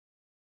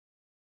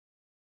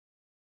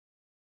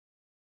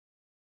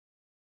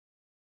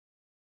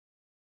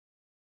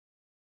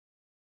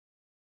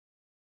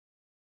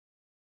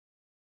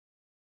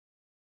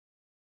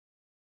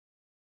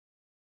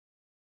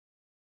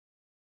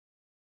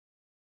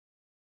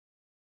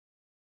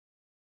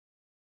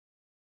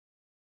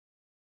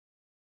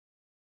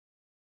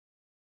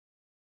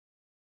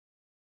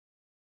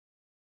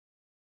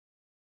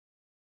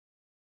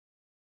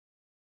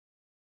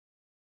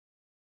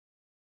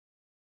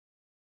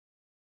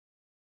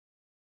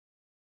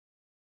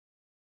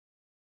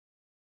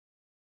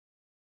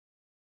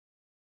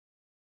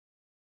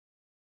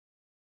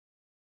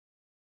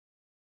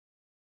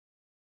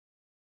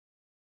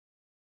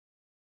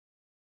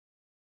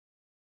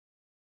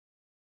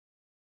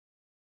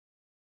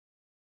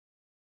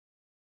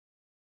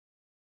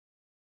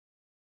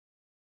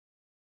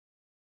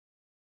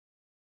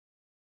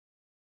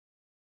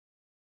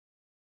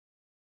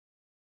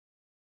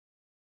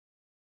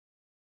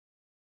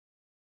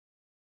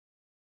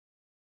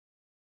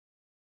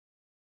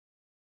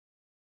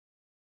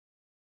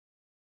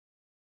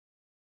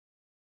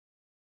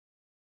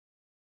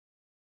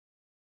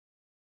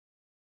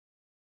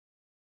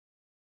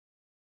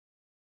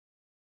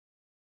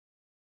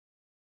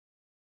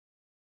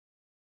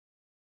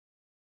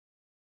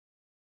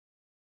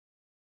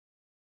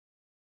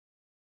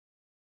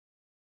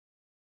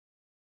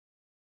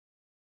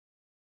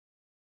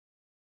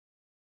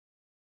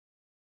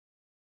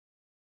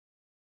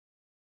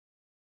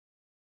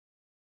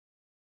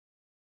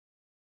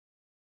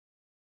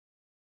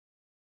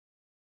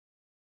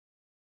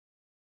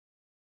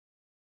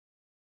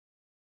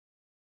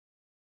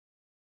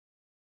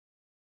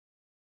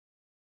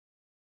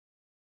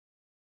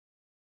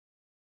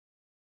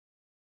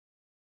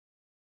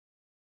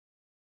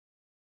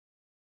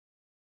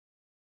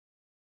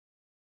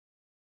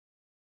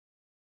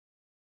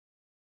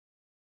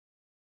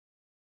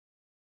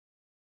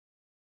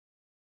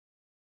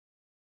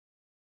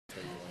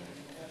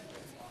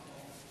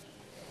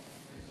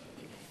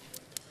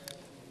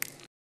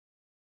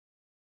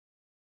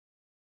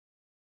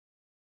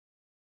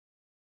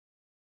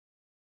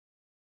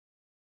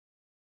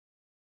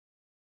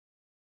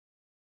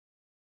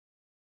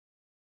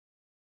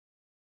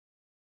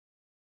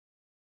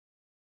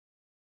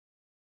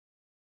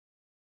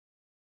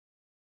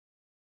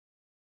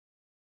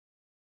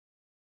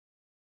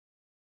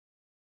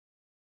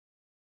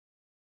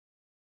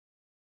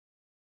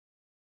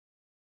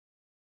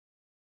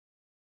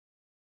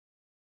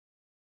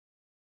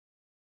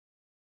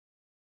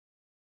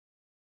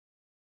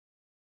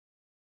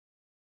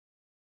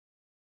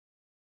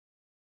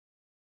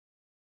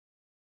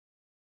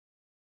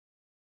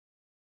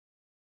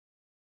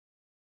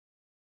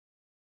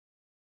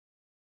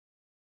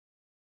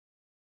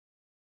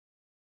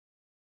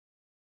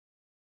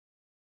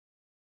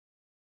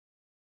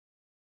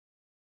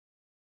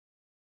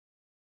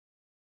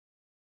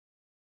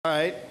All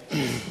right.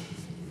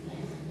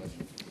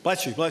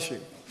 Bless you, bless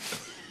you.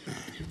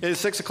 It is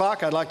 6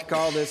 o'clock. I'd like to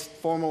call this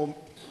formal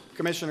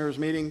commissioners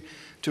meeting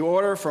to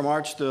order for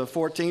March the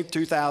 14th,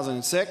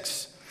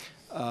 2006.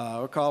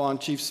 We'll call on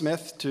Chief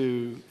Smith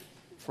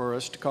for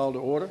us to call to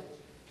order.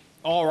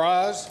 All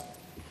rise.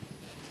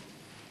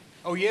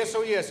 Oh yes,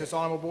 this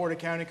Honorable Board of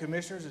County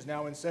Commissioners is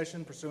now in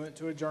session pursuant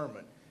to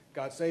adjournment.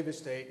 God save the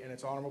state and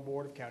its Honorable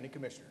Board of County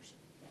Commissioners.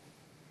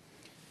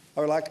 I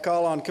would like to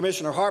call on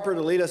Commissioner Harper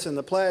to lead us in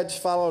the pledge,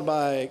 followed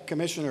by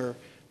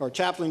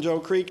Chaplain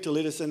Joe Creek to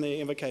lead us in the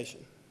invocation.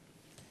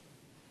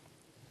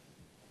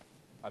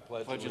 I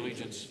pledge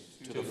allegiance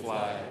to the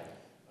flag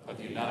of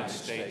the United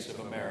States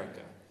of America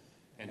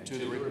and to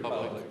the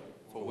republic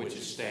for which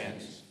it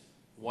stands,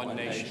 one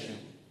nation,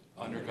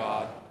 under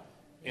God,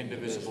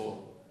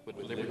 indivisible, with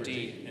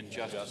liberty and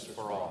justice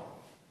for all.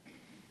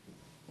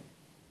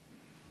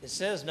 It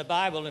says in the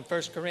Bible in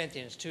 1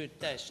 Corinthians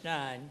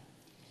 2-9,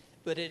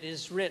 but it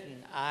is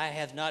written, I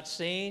have not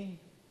seen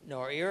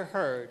nor ear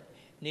heard,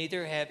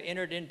 neither have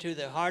entered into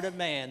the heart of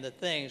man the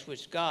things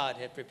which God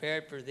hath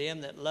prepared for them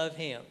that love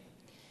him.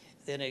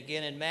 Then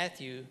again in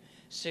Matthew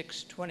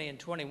 6:20 and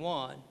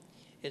 21,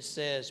 it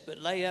says, but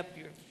lay up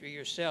for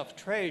yourself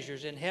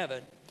treasures in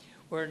heaven,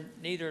 where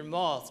neither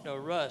moth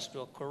nor rust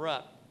will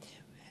corrupt,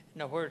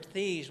 nor where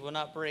thieves will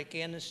not break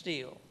in and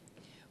steal.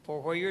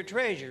 For where your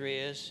treasure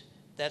is,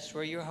 that's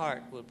where your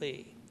heart will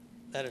be.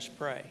 Let us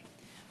pray.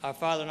 Our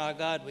Father and our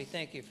God, we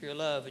thank you for your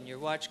love and your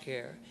watch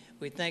care.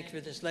 We thank you for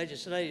this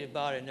legislative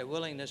body and their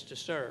willingness to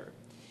serve.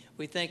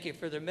 We thank you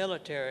for the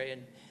military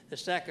and the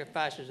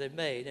sacrifices they've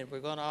made, and we're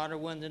going to honor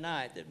one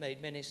tonight that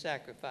made many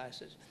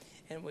sacrifices.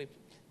 And we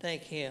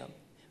thank him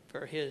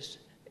for his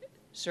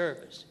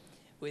service.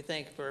 We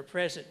thank you for our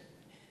present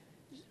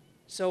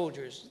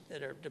soldiers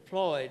that are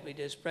deployed. We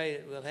just pray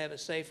that we'll have a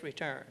safe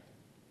return.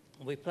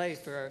 We pray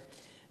for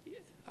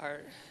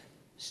our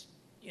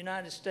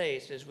United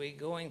States as we're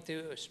going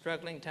through a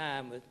struggling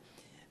time with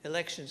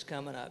elections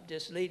coming up.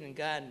 Just lead and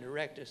guide and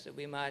direct us that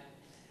we might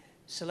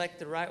select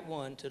the right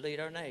one to lead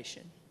our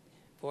nation.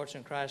 For it's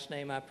in Christ's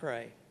name I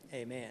pray.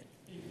 Amen.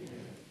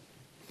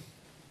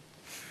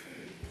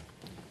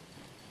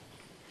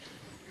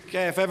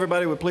 Okay, if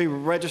everybody would please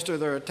register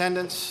their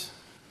attendance.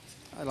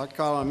 I'd like to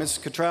call on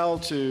Mrs. Cottrell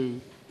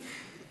to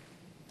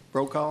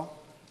roll call.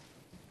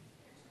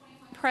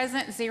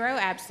 Present, 0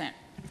 absent.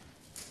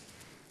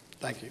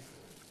 Thank you.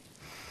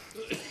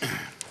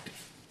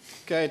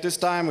 Okay, at this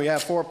time we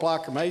have 4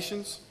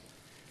 proclamations.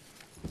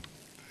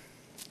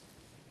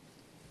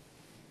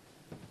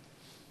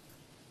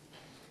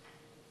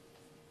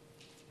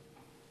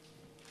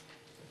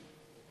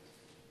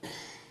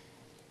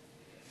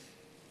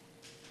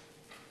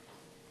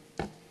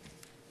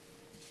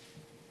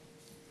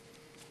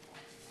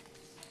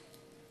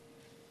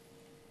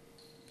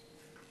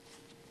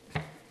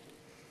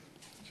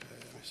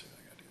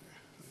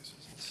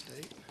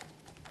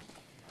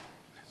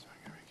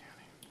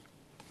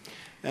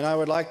 And I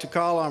would like to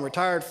call on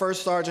retired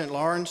First Sergeant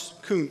Lawrence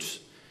Kuntz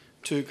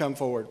to come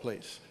forward,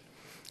 please,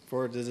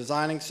 for the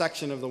designing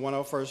section of the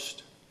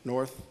 101st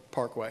North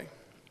Parkway.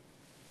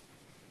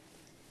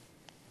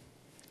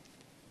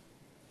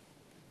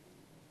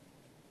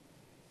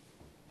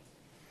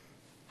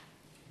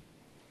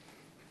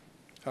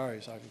 All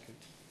right, Sergeant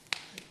Kuntz.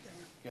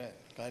 Good.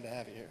 Glad to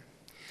have you here.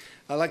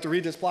 I'd like to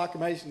read this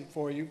proclamation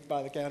for you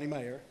by the County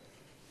Mayor.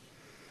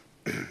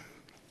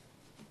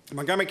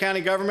 Montgomery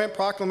County Government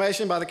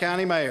Proclamation by the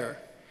County Mayor.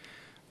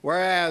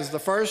 Whereas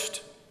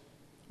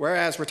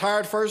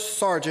retired First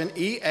Sergeant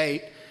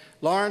E8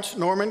 Lawrence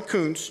Norman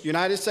Kuntz,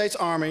 United States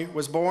Army,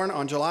 was born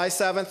on July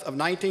 7th of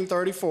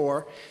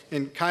 1934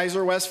 in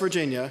Kaiser, West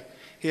Virginia.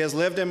 He has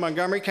lived in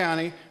Montgomery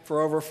County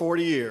for over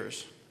 40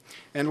 years.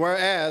 And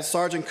whereas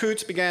Sergeant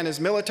Kuntz began his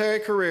military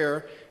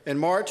career in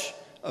March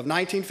of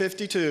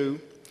 1952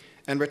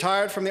 and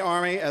retired from the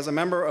Army as a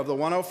member of the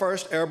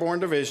 101st Airborne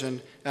Division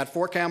at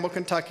Fort Campbell,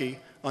 Kentucky,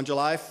 on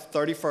July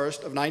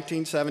 31st of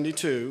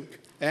 1972,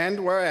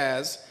 and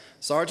whereas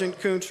Sergeant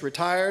Kuntz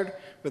retired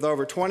with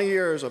over 20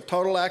 years of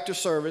total active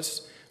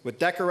service with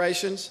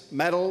decorations,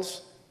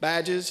 medals,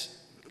 badges,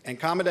 and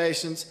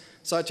commendations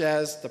such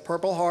as the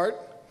Purple Heart,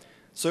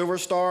 Silver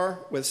Star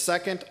with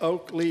 2nd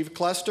Oak Leaf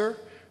Cluster,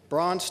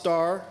 Bronze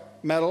Star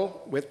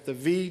Medal with the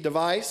V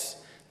device,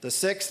 the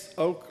 6th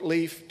Oak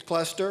Leaf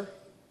Cluster,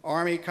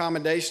 Army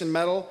Commendation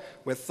Medal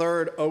with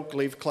 3rd Oak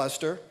Leaf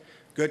Cluster,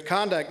 Good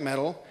Conduct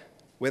Medal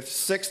with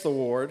 6th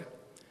Award,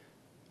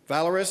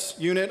 Valorous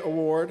Unit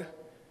Award,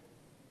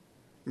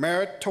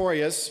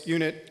 Meritorious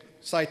Unit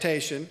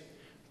Citation,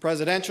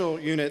 Presidential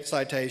Unit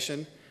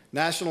Citation,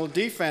 National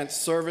Defense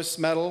Service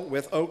Medal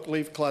with Oak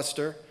Leaf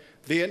Cluster,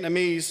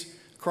 Vietnamese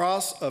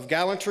Cross of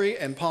Gallantry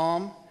and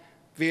Palm,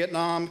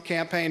 Vietnam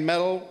Campaign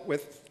Medal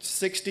with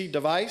 60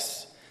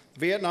 device,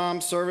 Vietnam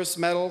Service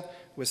Medal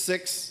with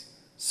 6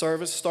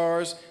 service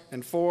stars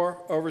and 4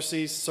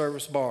 overseas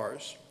service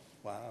bars.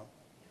 Wow.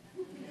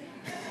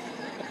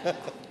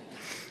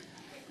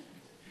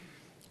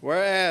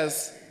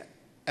 Whereas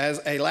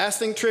As a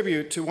lasting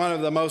tribute to one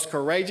of the most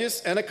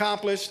courageous and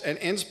accomplished and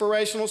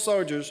inspirational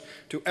soldiers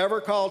to ever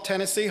call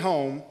Tennessee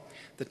home,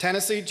 the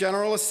Tennessee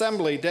General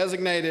Assembly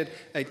designated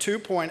a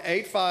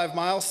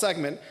 2.85-mile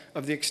segment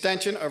of the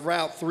extension of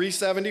Route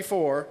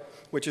 374,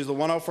 which is the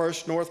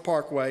 101st North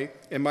Parkway,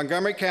 in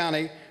Montgomery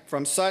County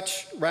from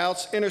such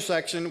route's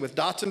intersection with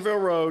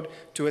Dotsonville Road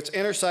to its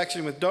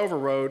intersection with Dover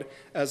Road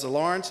as the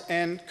Lawrence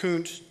N.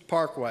 Kuntz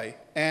Parkway.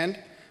 And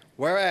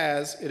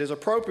whereas it is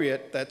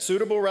appropriate that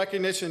suitable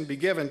recognition be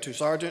given to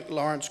Sergeant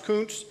Lawrence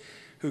Kuntz,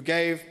 who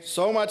gave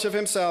so much of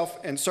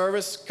himself in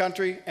service,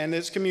 country, and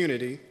his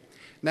community.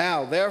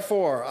 Now,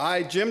 therefore,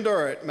 I, Jim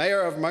Durrett,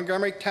 Mayor of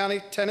Montgomery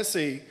County,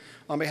 Tennessee,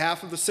 on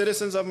behalf of the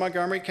citizens of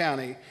Montgomery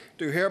County,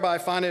 do hereby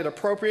find it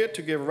appropriate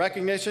to give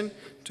recognition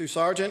to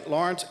Sergeant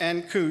Lawrence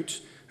N.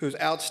 Kuntz, whose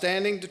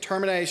outstanding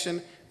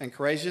determination and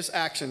courageous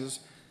actions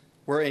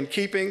were in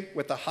keeping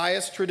with the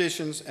highest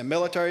traditions in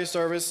military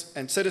service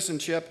and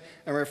citizenship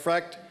and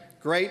reflect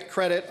great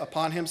credit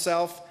upon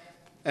himself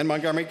and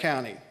Montgomery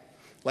County.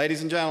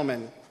 Ladies and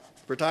gentlemen,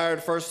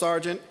 retired First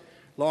Sergeant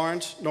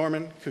Lawrence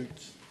Norman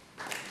Kuntz.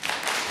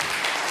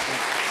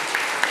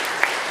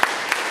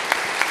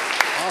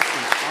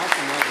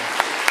 Awesome reverend.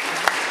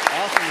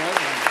 Awesome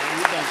reverend.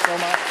 You've done so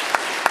much.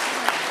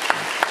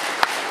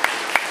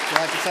 Would you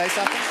like to say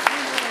something?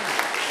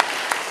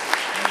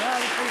 A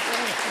lot of people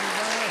ask me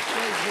why I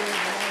stay here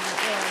and all the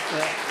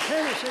time.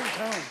 Tennessee's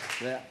home.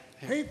 Yeah.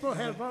 People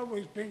have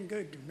always been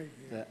good to me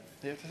here.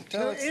 Yeah.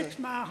 So it's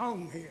my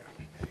home here,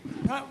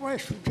 not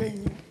West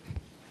Virginia.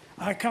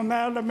 I come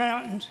out of the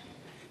mountains,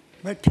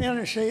 but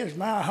Tennessee is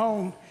my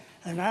home,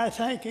 and I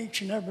thank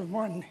each and every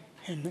one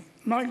in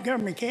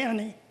Montgomery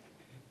County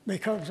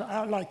because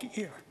I like it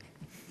here.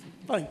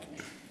 Thank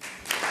you.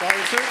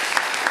 Sergeant Kuntz?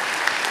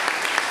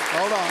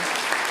 Hold on.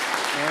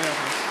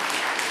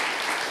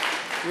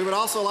 We would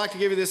also like to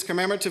give you this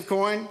commemorative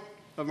coin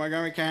of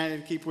Montgomery County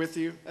to keep with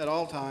you at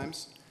all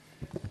times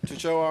to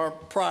show our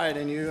pride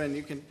in you, and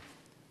you can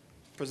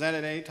present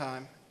it any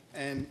time.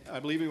 And I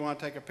believe we want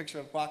to take a picture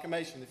of the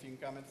proclamation if you can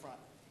come in front.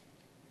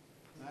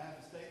 And I have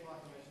a state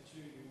proclamation too.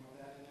 You want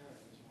that in there or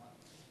just want?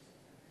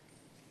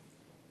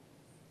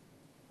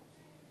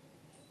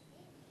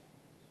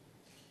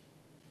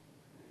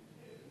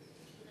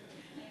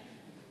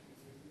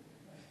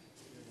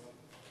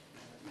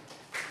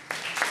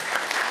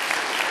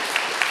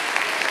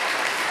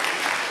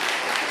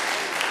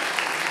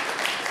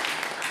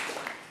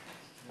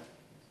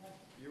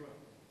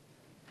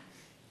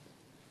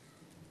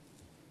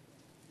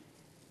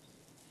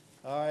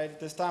 All right,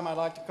 this time I'd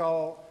like to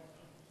call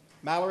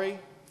Mallory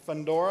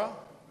Fundora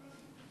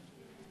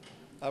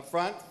up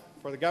front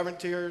for the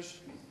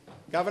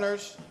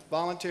Governor's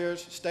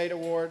Volunteers State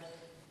Award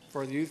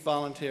for the Youth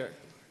Volunteer.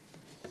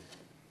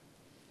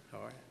 How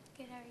are you?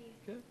 Good, how are you?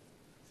 Good.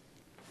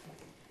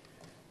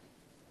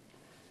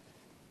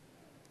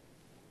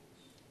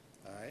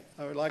 All right,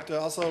 I would like to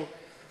also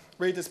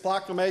read this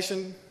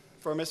proclamation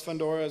for Ms.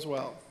 Fundora as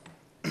well.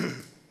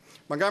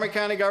 Montgomery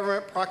County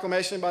Government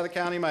Proclamation by the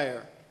County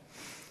Mayor.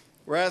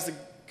 Whereas the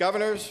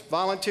Governor's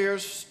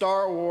Volunteers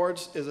Star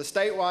Awards is a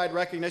statewide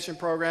recognition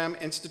program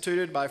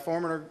instituted by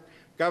former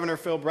Governor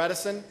Phil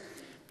Bredesen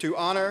to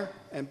honor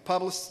and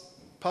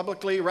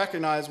publicly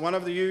recognize one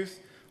of the youth,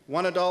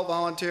 one adult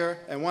volunteer,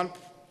 and one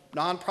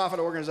nonprofit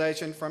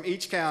organization from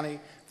each county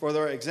for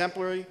their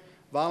exemplary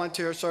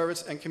volunteer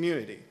service and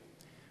community.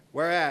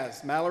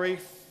 Whereas Mallory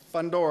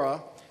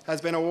Fundora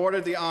has been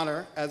awarded the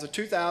honor as a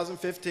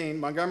 2015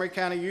 Montgomery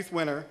County Youth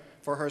Winner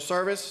for her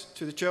service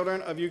to the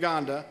children of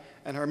Uganda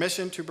and her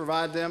mission to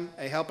provide them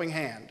a helping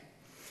hand.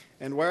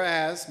 And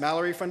whereas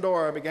Mallory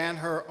Fundora began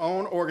her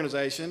own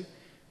organization,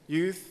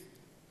 Youth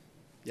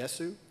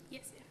Yesu,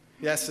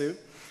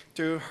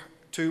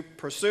 to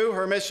pursue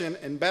her mission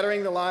in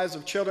bettering the lives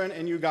of children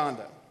in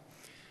Uganda.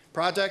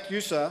 Project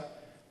USA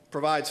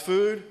provides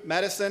food,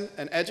 medicine,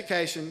 and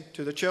education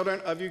to the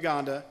children of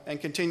Uganda and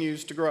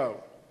continues to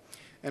grow.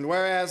 And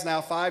whereas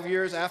now 5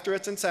 years after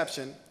its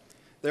inception,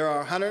 there are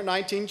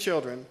 119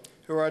 children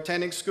who are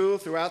attending school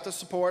throughout the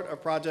support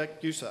of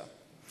Project USA,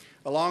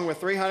 along with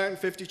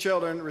 350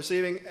 children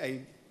receiving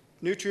a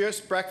nutritious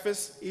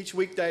breakfast each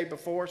weekday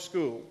before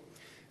school.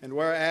 And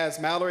whereas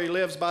Mallory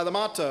lives by the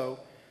motto,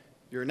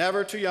 "You're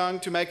never too young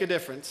to make a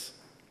difference,"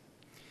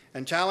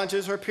 and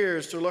challenges her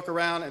peers to look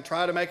around and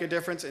try to make a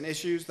difference in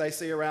issues they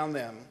see around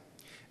them.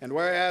 And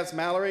whereas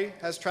Mallory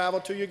has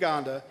traveled to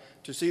Uganda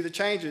to see the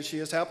changes she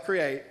has helped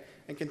create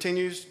and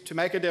continues to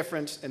make a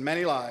difference in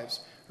many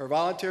lives, her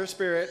volunteer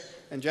spirit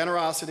and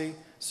generosity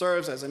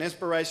serves as an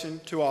inspiration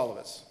to all of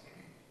us.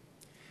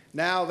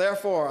 Now,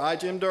 therefore, I,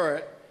 Jim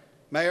Durrett,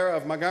 Mayor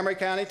of Montgomery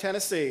County,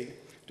 Tennessee,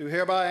 do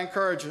hereby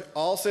encourage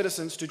all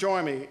citizens to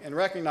join me in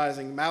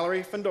recognizing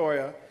Mallory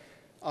Fundora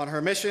on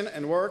her mission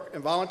and work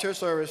and volunteer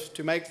service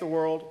to make the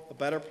world a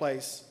better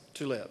place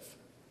to live.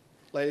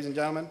 Ladies and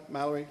gentlemen,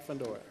 Mallory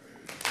Fundora.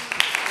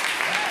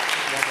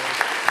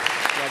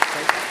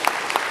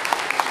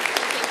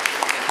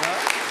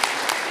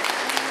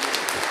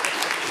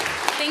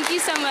 Thank you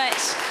so much.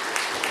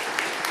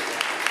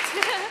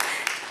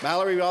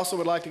 Mallory, we also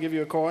would like to give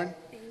you a coin,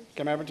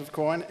 commemorative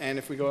coin, and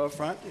if we go up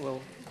front, we'll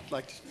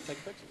like to take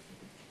a picture.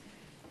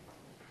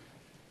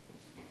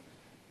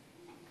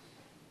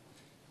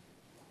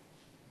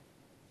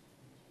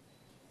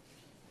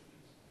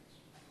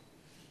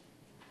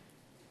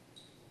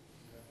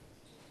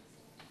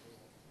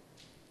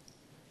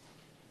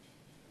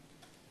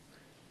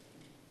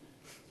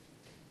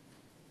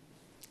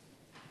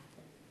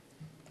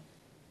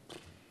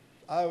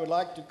 I would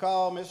like to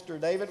call Mr.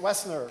 David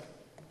Wessner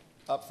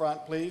up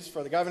front, please,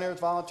 for the Governor's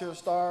Volunteer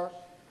Star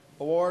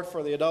Award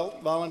for the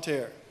Adult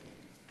Volunteer.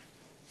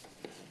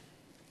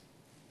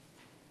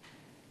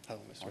 Hello,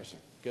 Mr. Wessner.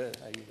 Good.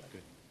 How are you?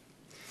 Good.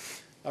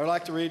 I would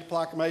like to read a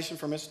proclamation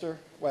for Mr.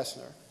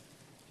 Wessner.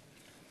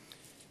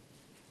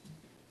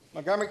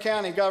 Montgomery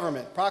County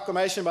Government,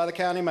 proclamation by the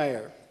County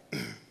Mayor.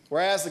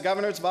 Whereas the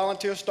Governor's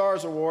Volunteer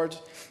Stars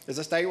Awards is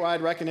a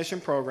statewide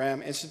recognition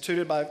program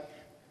instituted by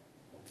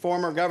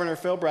former Governor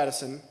Phil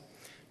Bredesen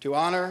to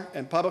honor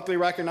and publicly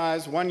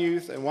recognize one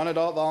youth and one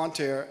adult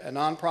volunteer, a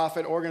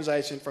nonprofit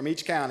organization from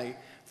each county,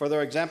 for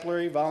their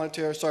exemplary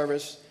volunteer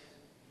service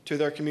to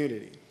their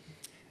community.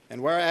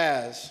 And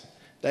whereas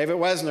David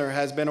Wessner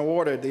has been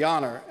awarded the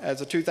honor as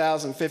the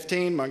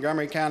 2015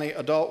 Montgomery County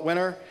Adult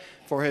Winner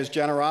for his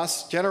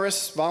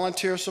generous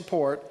volunteer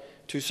support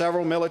to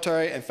several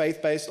military and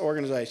faith-based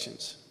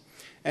organizations.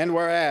 And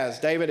whereas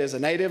David is a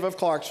native of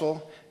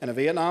Clarksville and a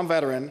Vietnam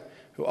veteran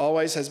who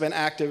always has been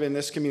active in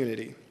this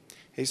community.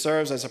 He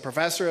serves as a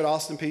professor at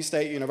Austin Peay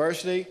State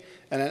University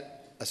and an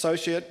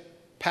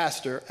associate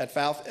pastor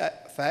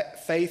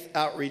at Faith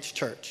Outreach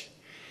Church.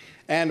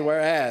 And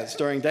whereas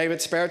during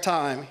David's spare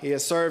time, he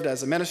has served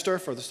as a minister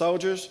for the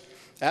soldiers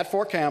at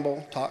Fort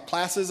Campbell, taught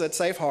classes at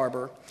Safe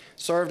Harbor,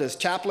 served as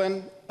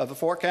chaplain of the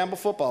Fort Campbell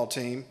football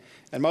team,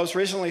 and most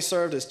recently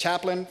served as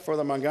chaplain for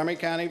the Montgomery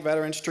County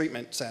Veterans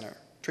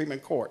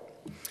Treatment Court.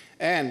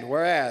 And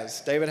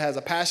whereas David has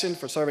a passion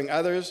for serving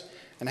others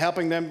and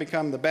helping them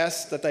become the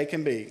best that they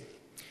can be.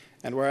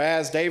 And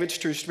whereas David's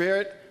true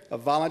spirit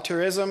of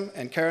volunteerism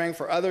and caring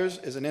for others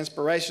is an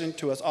inspiration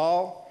to us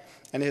all,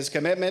 and his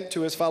commitment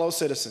to his fellow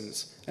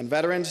citizens and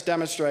veterans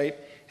demonstrate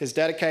his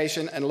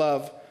dedication and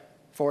love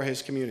for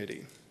his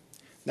community.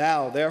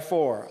 Now,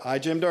 therefore, I,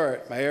 Jim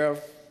Durrett, Mayor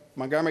of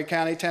Montgomery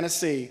County,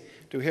 Tennessee,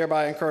 do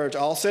hereby encourage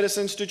all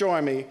citizens to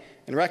join me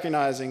in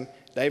recognizing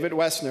David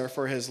Wessner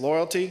for his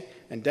loyalty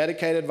and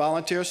dedicated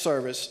volunteer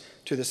service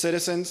to the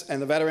citizens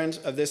and the veterans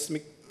of this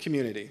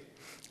community.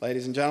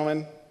 Ladies and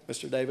gentlemen,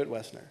 Mr. David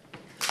Wessner.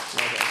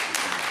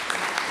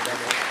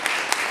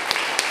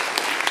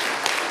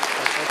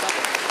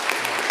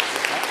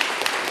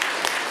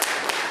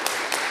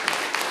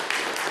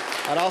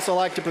 I'd also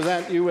like to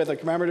present you with a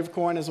commemorative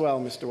coin as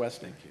well, Mr.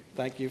 Wessner.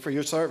 Thank you for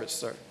your service,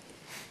 sir.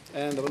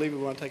 And I believe we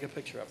want to take a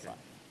picture up front.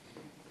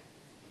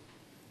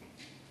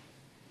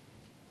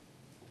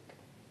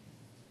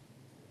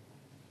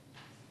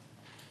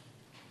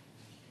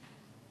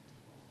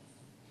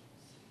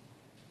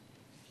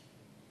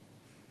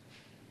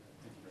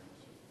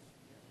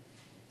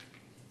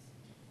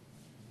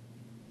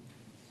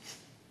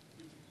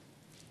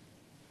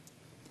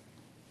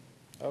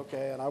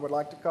 Okay, and I would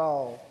like to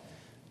call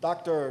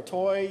Dr.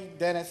 Toy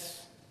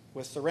Dennis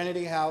with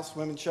Serenity House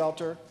Women's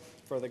Shelter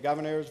for the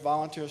Governor's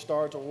Volunteer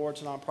Stars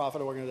Awards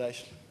nonprofit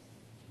organization.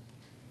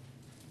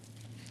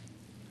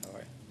 All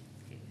right.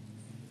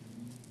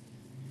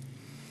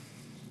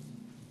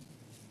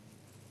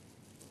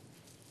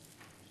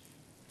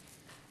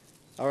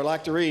 I would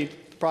like to read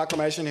the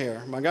proclamation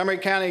here. Montgomery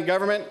County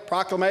Government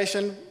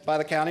proclamation by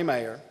the County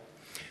Mayor.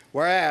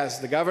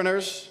 Whereas the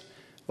Governor's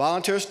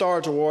Volunteer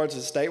Stars Awards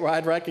is a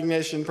statewide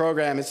recognition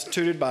program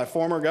instituted by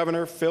former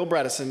Governor Phil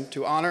Bredesen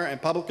to honor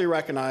and publicly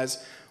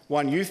recognize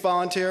one youth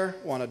volunteer,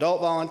 one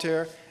adult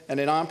volunteer, and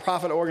a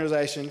nonprofit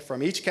organization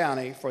from each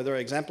county for their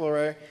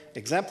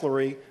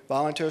exemplary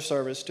volunteer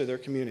service to their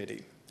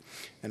community.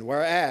 And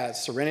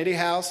whereas Serenity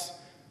House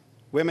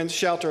Women's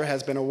Shelter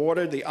has been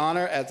awarded the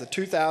honor as the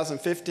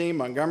 2015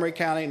 Montgomery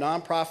County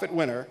Nonprofit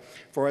Winner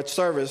for its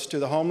service to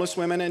the homeless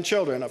women and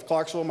children of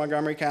Clarksville,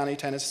 Montgomery County,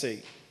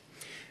 Tennessee.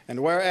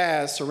 And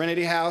whereas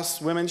Serenity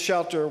House Women's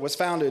Shelter was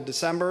founded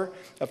December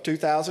of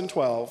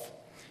 2012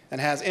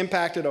 and has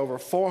impacted over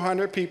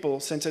 400 people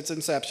since its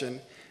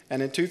inception,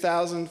 and in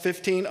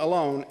 2015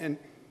 alone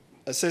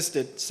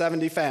assisted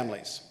 70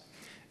 families.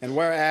 And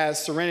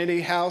whereas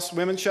Serenity House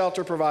Women's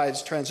Shelter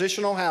provides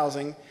transitional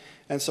housing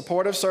and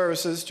supportive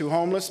services to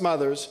homeless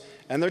mothers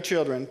and their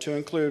children to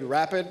include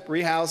rapid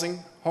rehousing,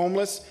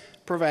 homeless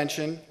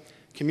prevention,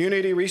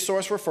 community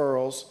resource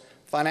referrals,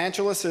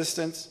 financial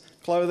assistance,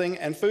 clothing,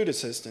 and food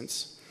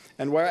assistance.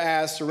 And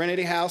whereas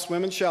Serenity House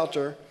Women's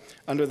Shelter,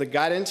 under the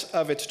guidance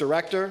of its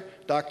director,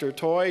 Dr.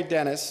 Toy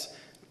Dennis,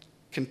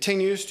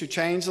 continues to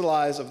change the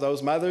lives of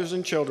those mothers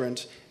and children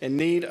in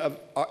need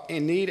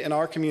in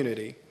our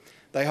community.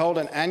 They hold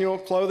an annual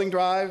clothing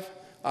drive,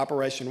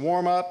 Operation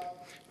Warm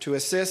Up, to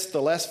assist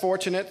the less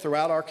fortunate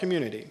throughout our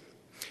community.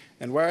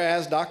 And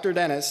whereas Dr.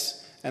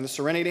 Dennis and the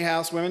Serenity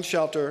House Women's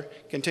Shelter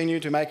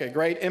continue to make a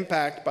great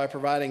impact by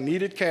providing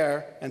needed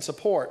care and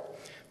support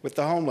with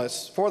the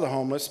homeless, for the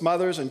homeless,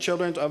 mothers, and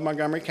children of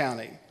Montgomery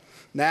County.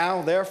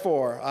 Now,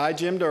 therefore, I,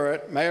 Jim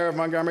Durrett, Mayor of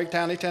Montgomery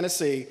County,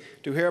 Tennessee,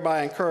 do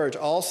hereby encourage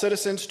all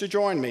citizens to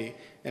join me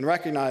in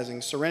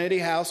recognizing Serenity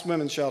House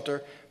Women's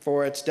Shelter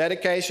for its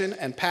dedication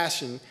and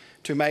passion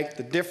to make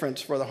the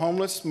difference for the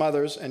homeless,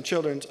 mothers, and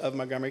children of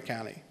Montgomery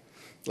County.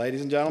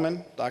 Ladies and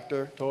gentlemen,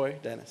 Dr. Toy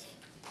Dennis.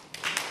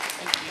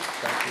 Thank you.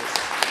 Thank you.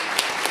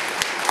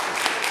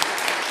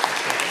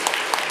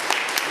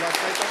 You like to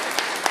say something?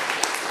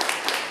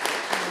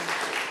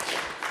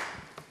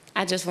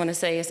 I just want to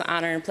say it's an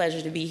honor and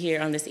pleasure to be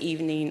here on this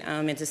evening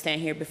and to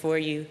stand here before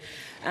you.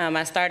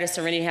 I started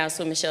Serenity House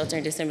Women's Shelter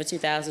in December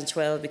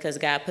 2012 because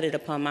God put it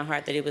upon my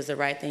heart that it was the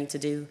right thing to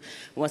do.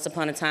 Once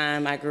upon a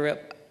time, I grew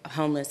up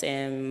homeless,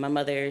 and my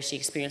mother, she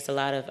experienced a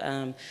lot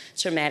of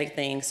traumatic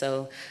things.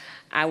 So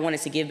I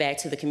wanted to give back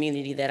to the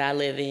community that I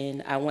live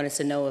in. I wanted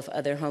to know if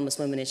other homeless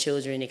women and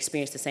children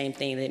experience the same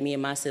thing that me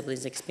and my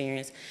siblings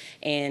experience.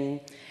 And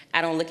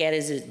I don't look at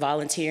it as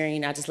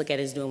volunteering. I just look at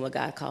it as doing what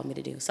God called me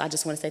to do. So I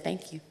just want to say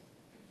thank you.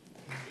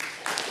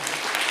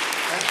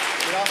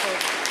 We'd also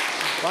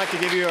like to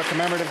give you a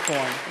commemorative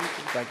coin.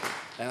 Thank you.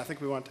 And I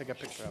think we want to take a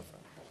picture of it.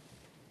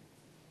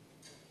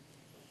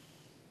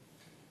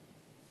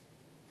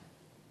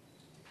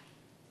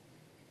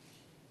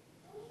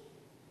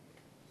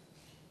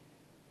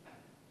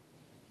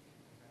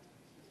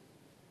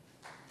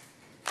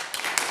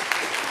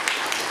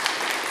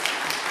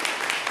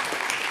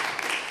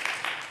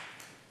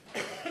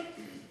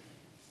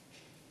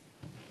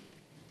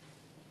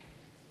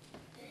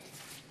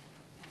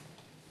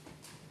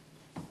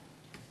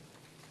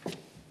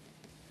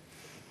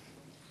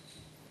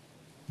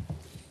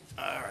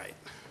 All right.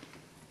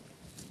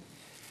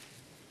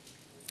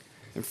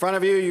 In front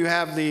of you, you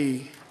have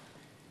the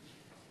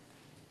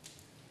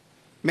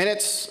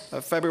minutes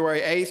of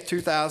February 8th,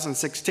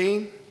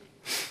 2016.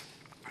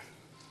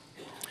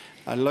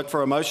 I look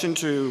for a motion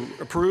to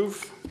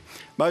approve.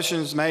 Motion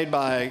is made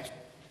by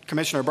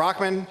Commissioner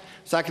Brockman,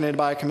 seconded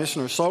by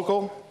Commissioner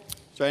Sokol.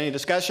 Is there any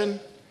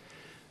discussion?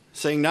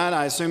 Seeing none,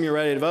 I assume you're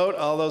ready to vote.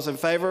 All those in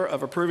favor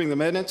of approving the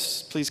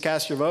minutes, please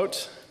cast your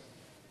votes.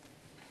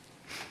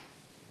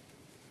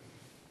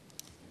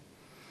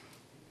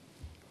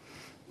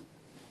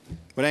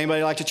 Would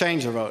anybody like to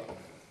change their vote?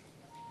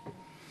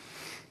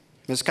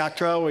 Ms.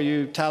 Cockrell, will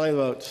you tally the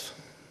votes?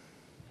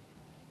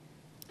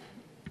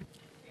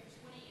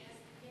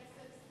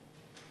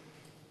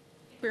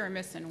 We were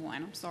missing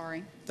one, I'm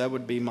sorry. That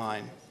would be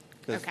mine.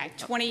 'Cause- Okay,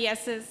 20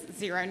 yeses,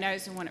 0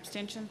 noes, and 1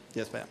 abstention.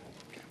 Yes, ma'am.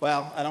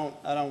 Well,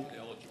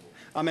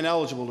 I'm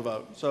ineligible to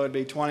vote, so it'd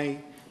be 20,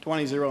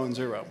 0, and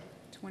 0.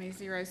 20,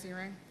 0,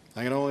 0.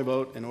 I can only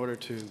vote in order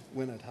to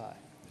win a tie.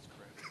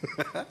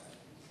 That's correct.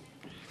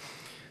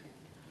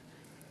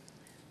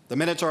 The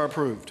minutes are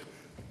approved.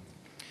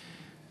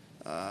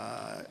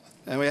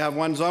 And we have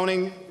one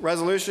zoning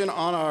resolution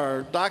on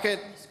our docket,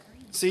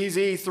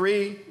 CZ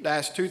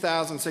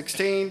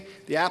 3-2016,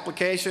 the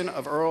application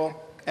of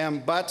Earl M.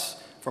 Butts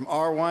from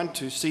R1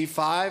 to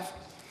C5.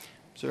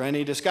 Is there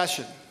any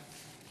discussion?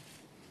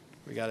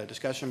 We got a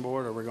discussion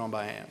board, or we're going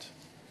by hands?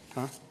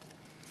 Huh?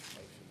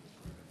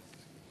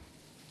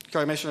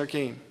 Commissioner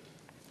Keene.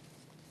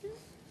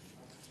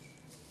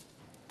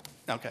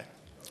 Okay.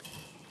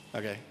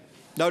 Okay.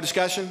 No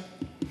discussion?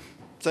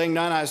 Seeing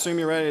none, I assume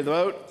you're ready to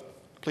vote.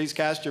 Please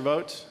cast your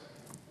votes.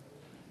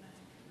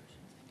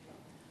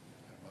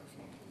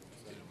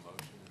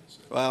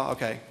 Well,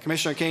 okay.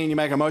 Commissioner Keene, you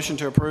make a motion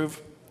to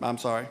approve? I'm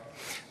sorry.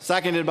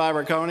 Seconded by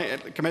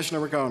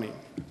Commissioner Riccone.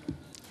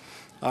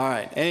 All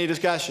right. Any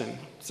discussion?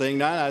 Seeing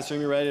none, I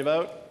assume you're ready to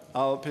vote.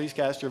 Please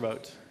cast your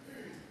votes.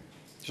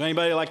 Is there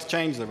anybody who'd like to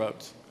change their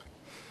votes?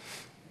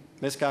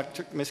 Ms.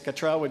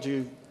 Cottrell, would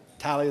you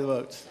tally the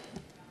votes?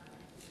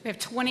 We have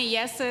 20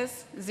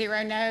 yeses,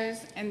 0 noes,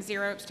 and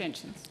 0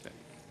 abstentions. Okay.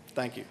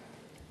 Thank you.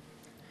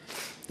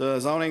 The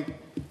zoning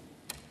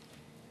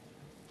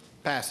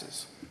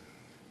passes.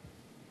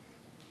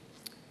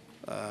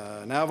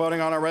 Now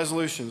voting on our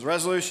resolutions.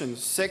 Resolution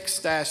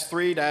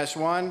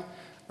 6-3-1,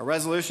 a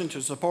resolution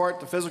to support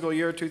the fiscal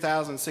year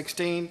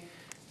 2016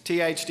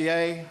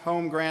 THDA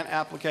home grant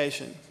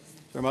application.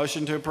 Is there a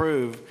motion to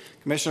approve?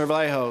 Commissioner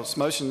Vallejos,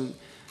 motion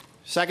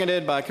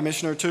seconded by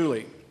Commissioner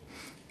Tooley.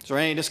 Is there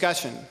any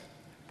discussion?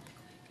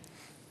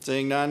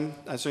 Seeing none,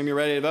 I assume you're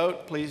ready to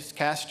vote. Please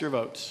cast your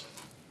votes.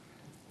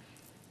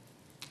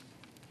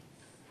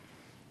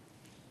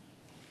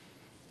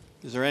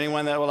 Is there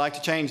anyone that would like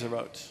to change their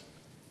votes?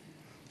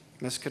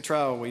 Ms.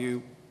 Cottrell, will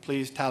you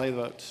please tally the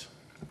votes?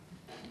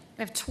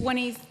 We have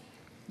 20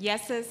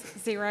 yeses,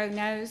 0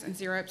 noes, and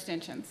 0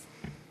 abstentions.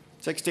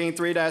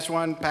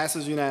 16-3-1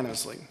 passes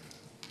unanimously.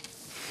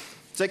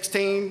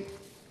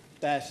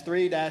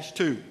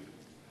 16-3-2,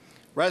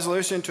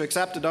 resolution to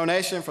accept a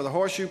donation for the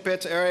Horseshoe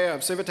Pits area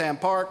of Civitan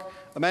Park,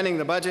 amending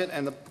the budget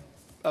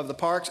of the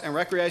Parks and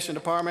Recreation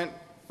Department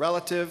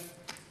relative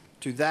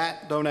to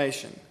that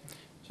donation.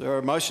 So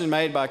a motion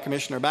made by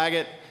Commissioner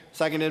Baggett,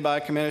 seconded by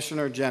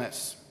Commissioner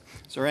Jennings.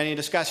 Is there any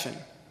discussion?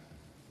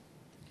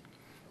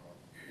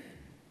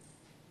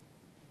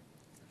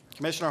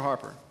 Commissioner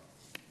Harper.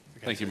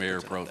 Thank you, Mayor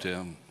Pro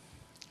Tem.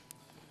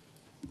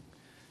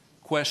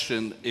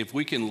 Question, if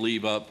we can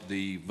leave up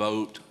the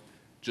vote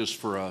just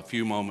for a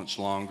few moments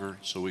longer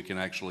so we can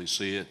actually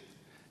see it.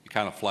 It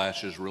kind of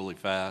flashes really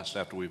fast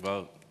after we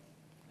vote.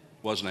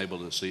 Wasn't able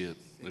to see it.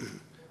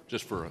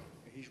 Just for a...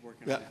 He's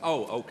working Yeah. on it.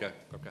 Oh, okay,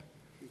 okay.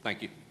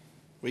 Thank you.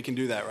 We can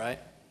do that, right?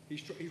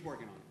 He's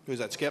working on it. Who's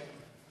that, Skip?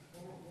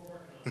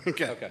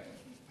 Okay. Okay.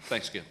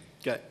 Thanks, Skip.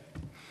 Okay.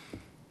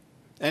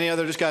 Any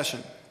other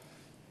discussion?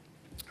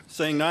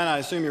 Seeing none, I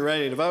assume you're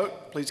ready to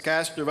vote. Please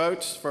cast your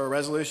votes for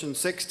Resolution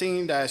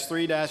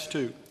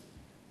 16-3-2.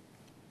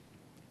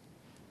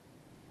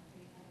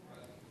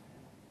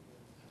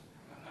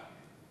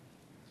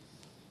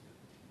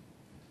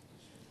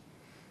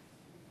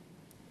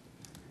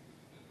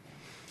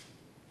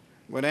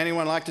 Would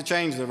anyone like to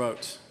change their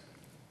votes?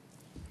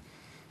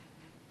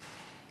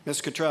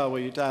 Ms. Cottrell, will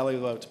you tally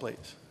the votes,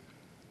 please?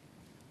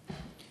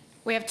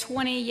 We have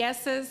 20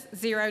 yeses,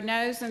 0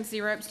 nos, and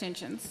 0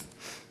 abstentions.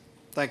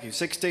 Thank you.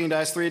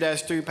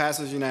 16-3-2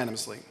 passes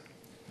unanimously.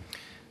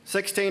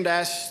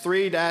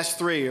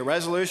 16-3-3, a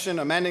resolution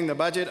amending the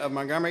budget of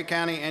Montgomery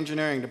County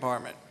Engineering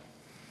Department.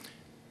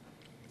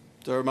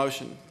 Is there a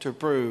motion to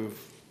approve?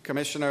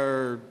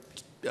 Commissioner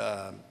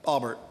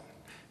Albert,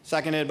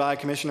 seconded by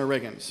Commissioner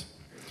Riggins.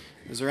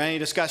 Is there any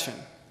discussion?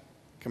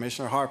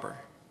 Commissioner Harper.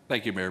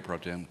 Thank you, Mayor Pro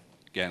Tem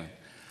Gannon.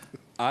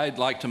 I'd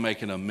like to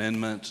make an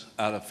amendment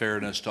out of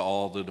fairness to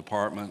all the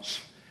departments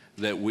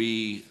that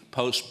we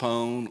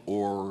postpone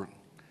or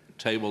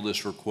table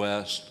this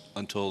request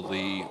until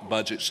the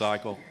budget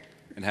cycle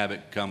and have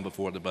it come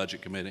before the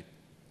Budget Committee.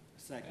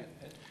 Second.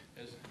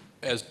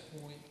 As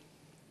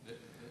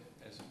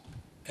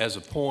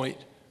a point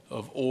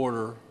of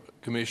order,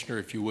 Commissioner,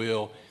 if you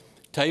will,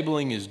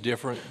 tabling is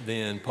different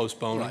than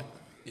postponing. Right.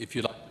 If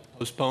you'd like to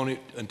postpone it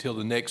until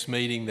the next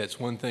meeting, that's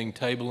one thing.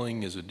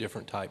 Tabling is a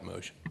different type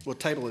motion. Well,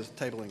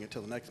 tabling it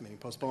till the next meeting.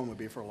 Postpone would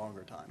be for a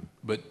longer time.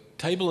 But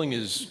tabling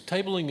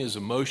is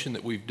a motion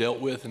that we've dealt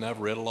with and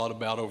I've read a lot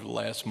about over the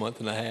last month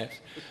and a half.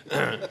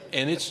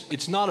 And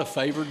it's not a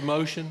favored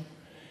motion.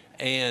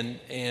 And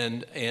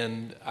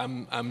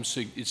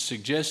it's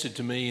suggested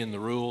to me in the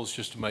rules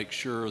just to make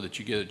sure that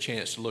you get a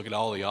chance to look at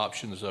all the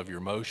options of your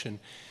motion.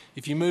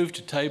 If you move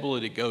to table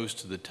it, it goes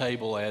to the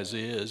table as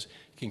is.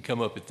 It can come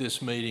up at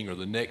this meeting or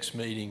the next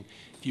meeting.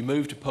 If you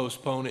move to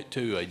postpone it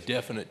to a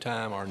definite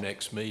time, our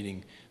next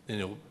meeting, then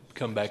it'll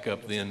come back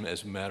up then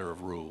as a matter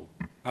of rule.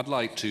 I'd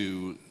like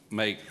to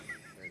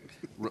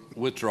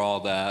withdraw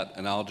that,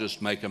 and I'll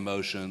just make a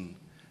motion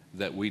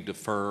that we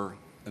defer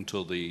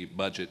until the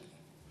budget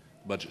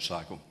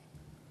cycle.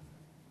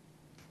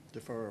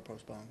 Defer or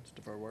postpone?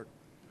 Defer work?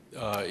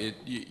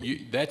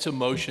 That's a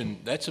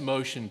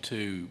motion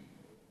to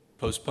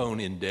postpone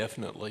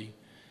indefinitely,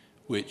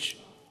 which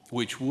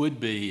would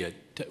be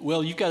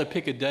well, you've got to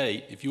pick a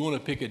date. If you want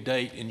to pick a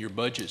date in your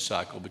budget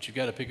cycle, but you've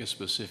got to pick a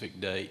specific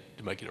date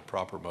to make it a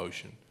proper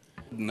motion.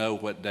 Know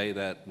what day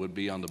that would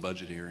be on the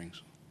budget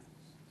hearings.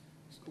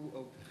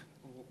 Why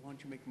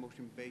don't you make a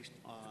motion based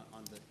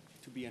on the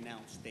to be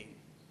announced date?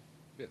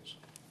 Yes.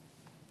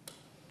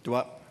 Do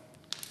what?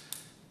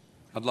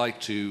 I'd like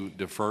to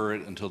defer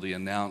it until the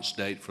announced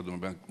date for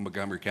the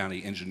Montgomery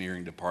County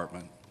Engineering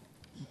Department.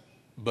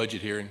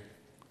 Budget hearing?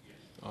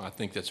 I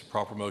think that's a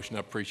proper motion. I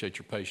appreciate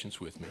your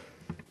patience with me.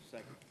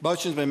 Second.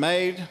 Motion's been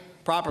made,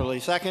 properly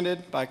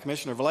seconded by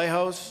Commissioner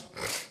Vallejos.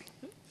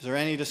 Is there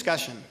any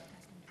discussion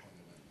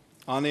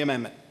on the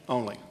amendment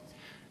only?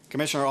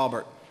 Commissioner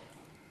Albert.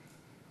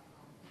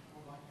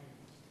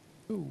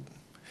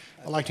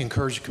 I'd like to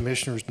encourage the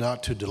commissioners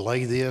not to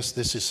delay this.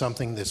 This is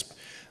something that's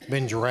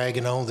been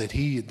dragging on,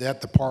 that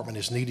department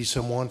has needed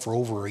someone for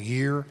over a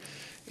year,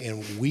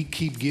 and we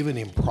keep giving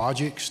him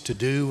projects to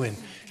do, and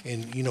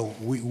you know,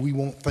 we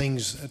want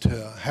things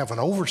to have an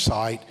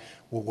oversight.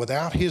 Well,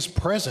 without his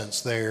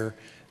presence there,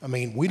 I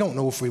mean, we don't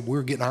know if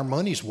we're getting our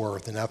money's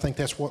worth, and I think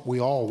that's what we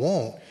all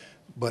want.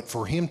 But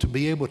for him to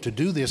be able to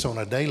do this on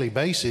a daily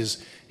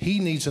basis, he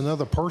needs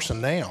another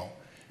person now.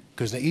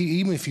 Because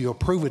even if you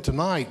approve it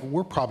tonight,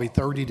 we're probably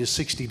 30 to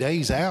 60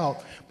 days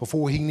out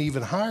before he can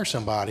even hire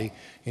somebody.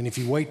 And if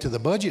you wait till the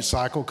budget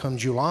cycle come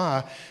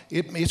July,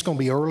 it's going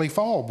to be early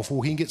fall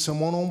before he can get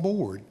someone on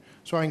board.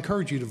 So I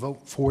encourage you to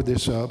vote for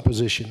this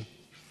position.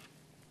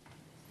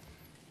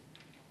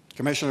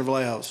 Commissioner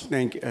Vallejos.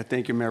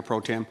 Thank you, Mayor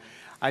Pro Tem.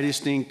 I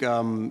just think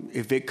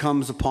if it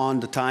comes upon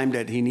the time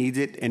that he needs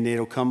it and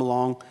it'll come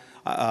along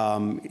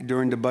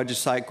during the budget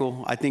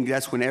cycle, I think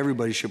that's when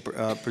everybody should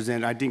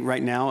present. I think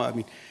right now, I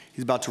mean,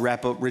 he's about to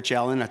wrap up Rich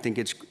Allen. I think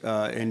it's,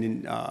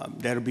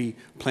 that'll be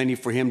plenty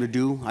for him to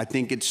do. I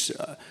think it's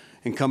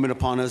incumbent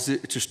upon us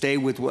to stay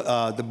with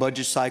the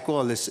budget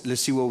cycle.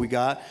 Let's see what we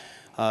got.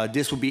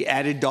 This will be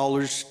added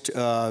dollars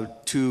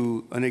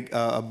to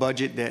a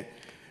budget that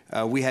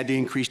we had to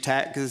increase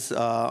taxes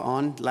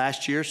on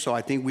last year. So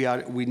I think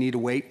we need to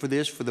wait for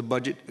this, for the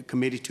budget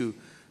committee to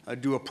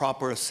do a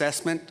proper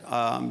assessment.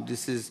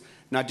 This is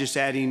not just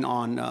adding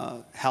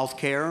on health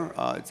care,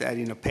 it's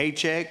adding a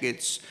paycheck,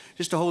 it's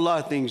just a whole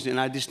lot of things. And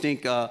I just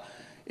think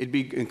it'd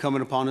be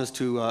incumbent upon us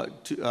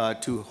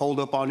to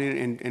hold up on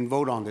it and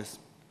vote on this.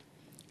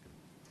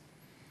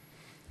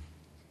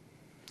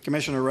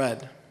 Commissioner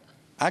Redd.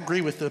 I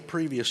agree with the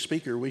previous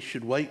speaker. We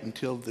should wait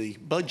until the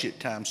budget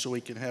time so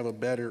we can have a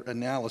better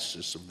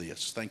analysis of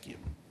this. Thank you.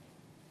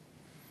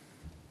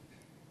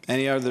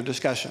 Any other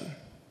discussion?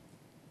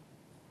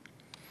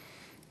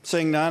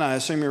 Seeing none, I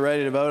assume you're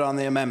ready to vote on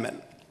the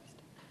amendment.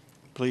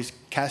 Please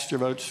cast your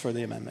votes for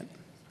the amendment.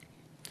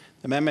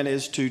 The amendment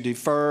is to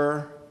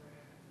defer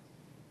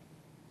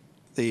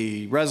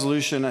the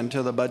resolution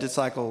until the budget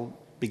cycle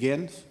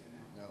begins?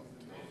 No.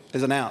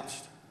 Is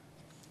announced.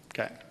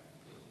 Okay.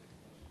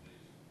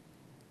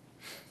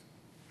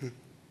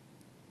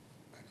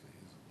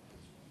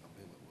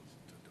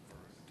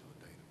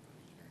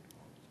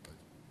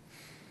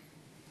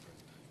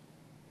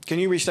 Can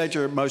you restate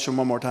your motion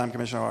one more time,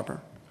 Commissioner Harper?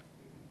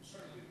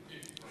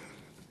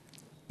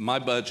 My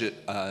budget,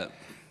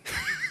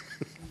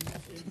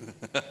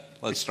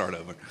 let's start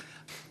over.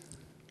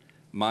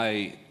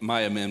 My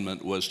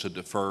amendment was to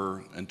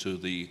defer into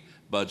the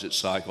budget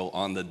cycle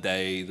on the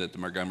day that the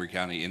Montgomery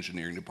County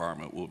Engineering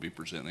Department will be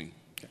presenting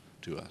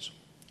to us.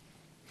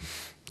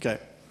 Okay,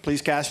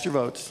 please cast your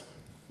votes.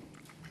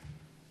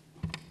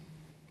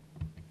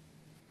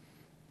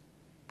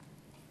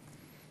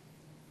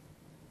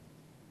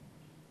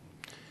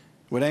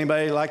 Would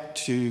anybody like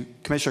to,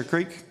 Commissioner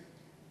Creek?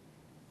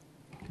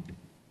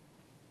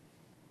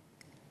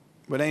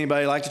 Would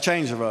anybody like to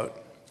change their vote?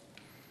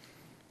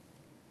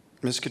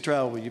 Ms.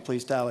 Cottrell, will you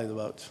please tally the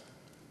votes?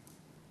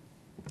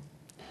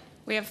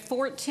 We have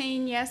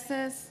 14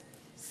 yeses,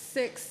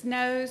 6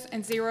 noes,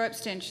 and 0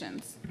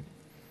 abstentions.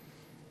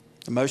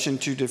 The motion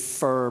to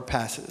defer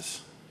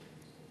passes.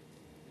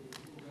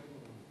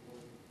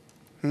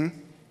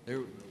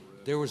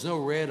 There was no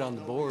red on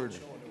the board.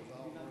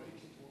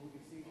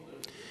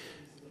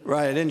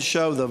 Right, it didn't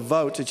show the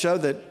votes. It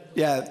showed that,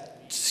 yeah,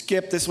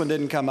 Skip, this one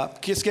didn't come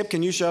up. Skip,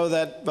 can you show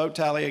that vote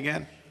tally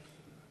again?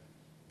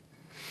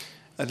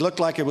 It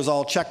looked like it was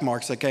all check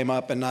marks that came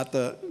up and not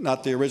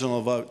the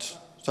original votes.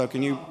 So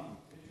can you?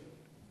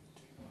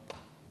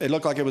 It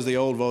looked like it was the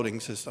old voting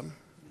system.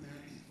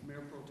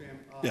 Mayor Pro Tem.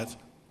 Yes.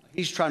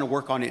 He's trying to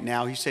work on it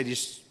now. He said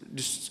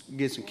just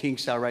get some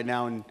kinks out right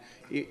now, and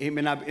it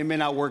may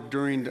not work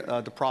during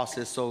the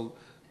process. So,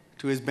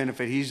 to his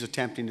benefit, he's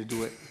attempting to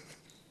do it.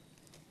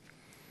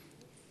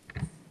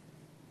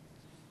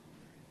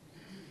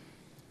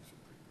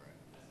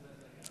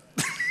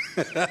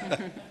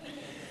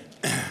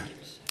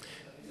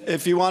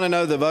 If you want to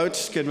know the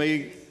votes,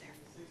 do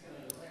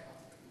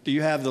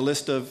you have the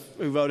list of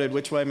who voted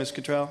which way, Ms.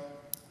 Cottrell?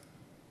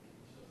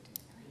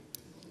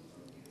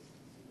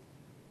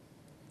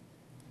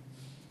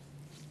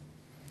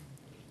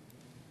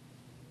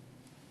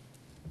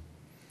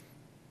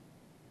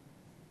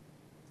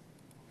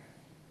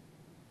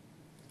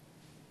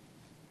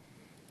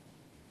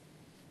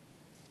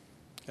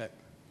 Okay.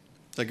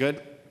 Is that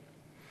good?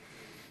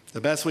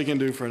 The best we can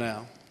do for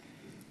now.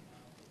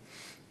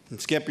 And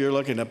Skip, you're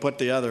looking to put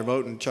the other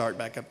voting chart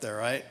back up there,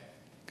 right?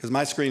 Because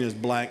my screen is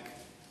blank.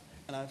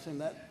 And I assume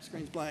that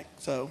screen's blank,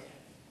 so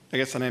I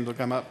guess the names will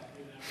come up.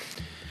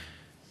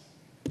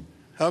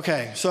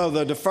 Okay, so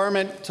the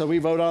deferment, so we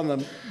vote on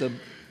the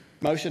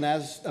motion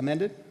as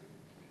amended?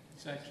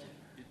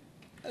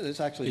 It's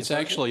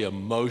actually a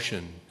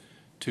motion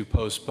to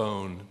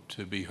postpone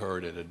to be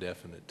heard at a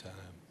definite time.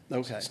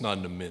 Okay. It's not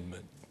an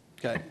amendment.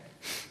 Okay.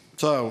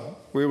 So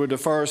we would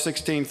defer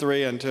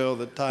 16.3 until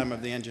the time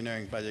of the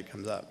engineering budget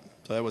comes up.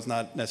 So that was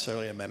not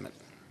necessarily an amendment.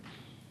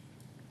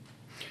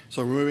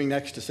 So we're moving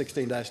next to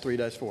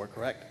 16-3-4,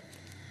 correct?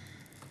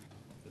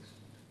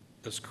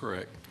 That's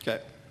correct.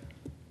 Okay.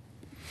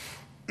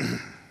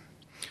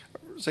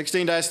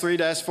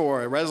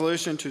 16-3-4, a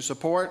resolution to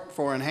support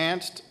for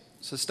enhanced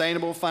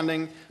sustainable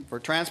funding for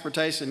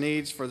transportation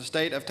needs for the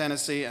state of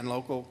Tennessee and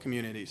local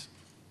communities.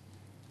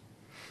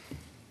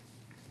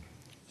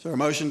 Is there a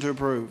motion to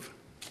approve?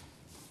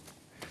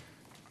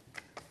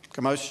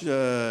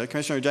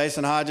 Commissioner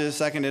Jason Hodges,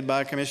 seconded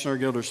by Commissioner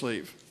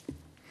Gildersleeve.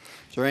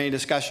 Is there any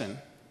discussion?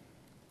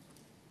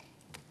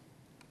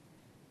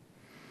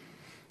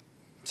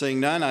 Seeing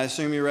none, I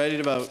assume you're ready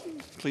to vote.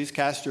 Please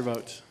cast your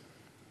votes.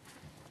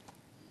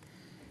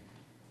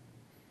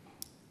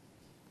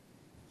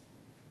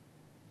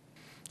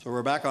 So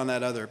we're back on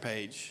that other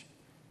page.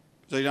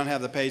 So you don't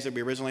have the page that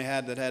we originally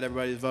had that had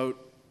everybody's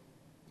vote?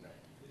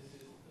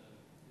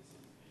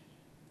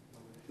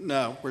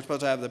 No, we're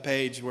supposed to have the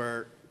page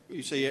where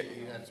you see it.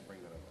 You have to bring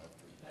that up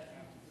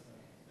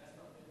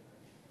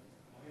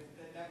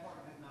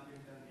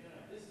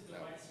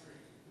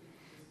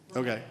after.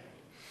 Okay.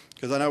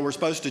 Because I know we're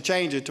supposed to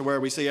change it to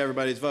where we see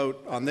everybody's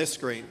vote on this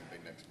screen.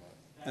 Next month.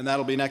 And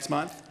that'll be next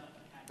month?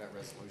 That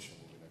resolution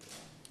will be next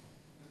month.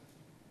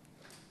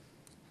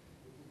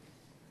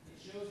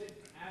 It shows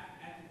it at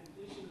the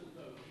completion of the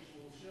vote, which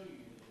will show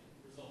you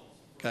the results.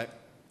 Okay.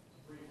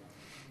 Brief,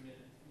 a minute,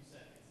 a few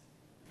seconds.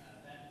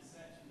 That is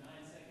set to 9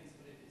 seconds,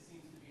 but it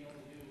seems to be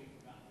only doing it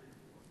for about 3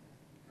 or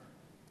 4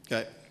 currently.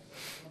 Okay.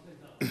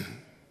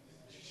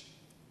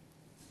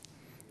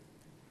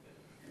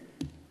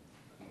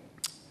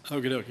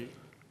 Okie dokie.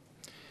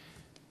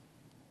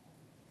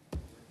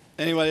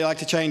 Anybody like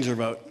to change their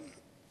vote?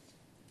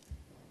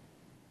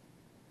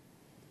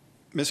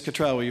 Ms.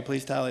 Cottrell, will you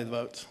please tally the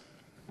votes?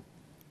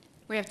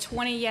 We have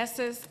 20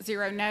 yeses,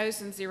 0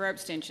 nos, and 0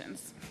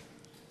 abstentions.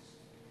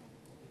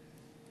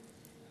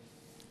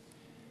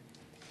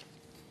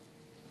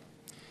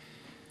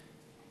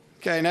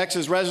 Okay, next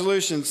is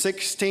Resolution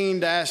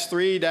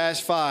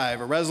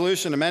 16-3-5, a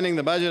resolution amending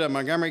the budget of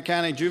Montgomery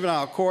County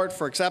Juvenile Court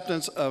for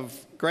acceptance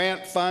of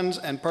grant funds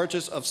and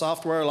purchase of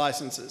software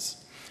licenses.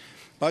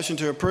 Motion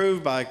to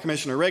approve by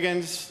Commissioner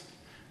Riggins,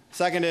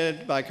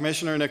 seconded by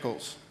Commissioner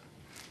Nichols.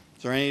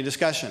 Is there any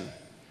discussion?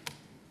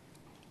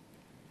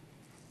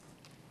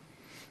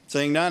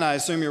 Seeing none, I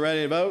assume you're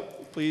ready to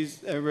vote.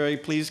 Please, everybody,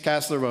 please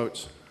cast their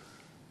votes.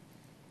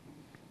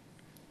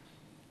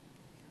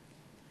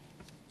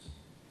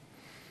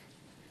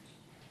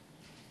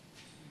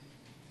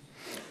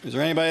 Is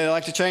there anybody that'd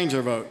like to change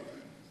their vote?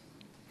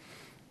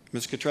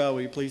 Ms. Cottrell,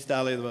 will you please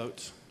tally the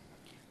votes?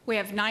 We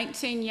have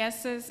 19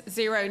 yeses,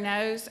 0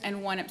 nos,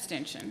 and 1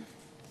 abstention.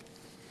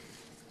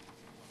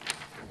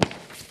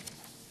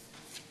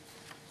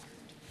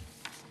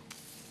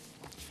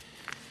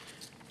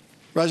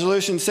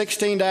 Resolution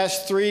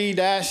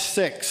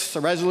 16-3-6, a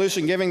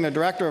resolution giving the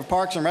Director of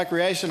Parks and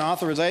Recreation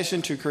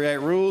authorization to create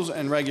rules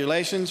and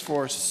regulations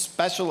for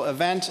special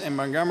events in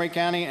Montgomery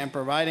County and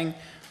providing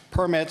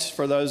permits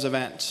for those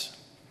events.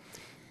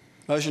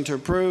 Motion to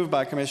approve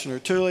by Commissioner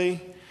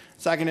Tooley,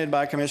 seconded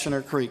by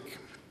Commissioner Creek.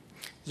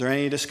 Is there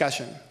any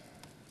discussion?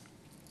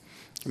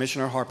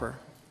 Commissioner Harper.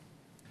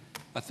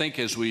 I think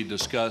as we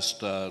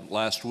discussed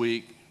last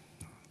week,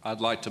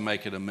 I'd like to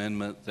make an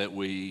amendment that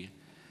we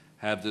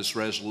have this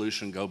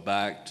resolution go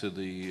back to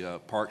the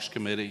Parks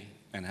Committee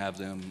and have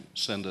them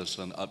send us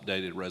an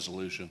updated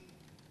resolution.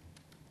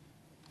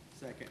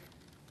 Second.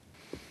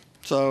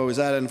 So is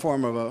that in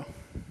form of a?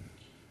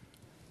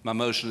 My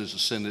motion is to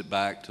send it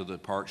back to the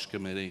Parks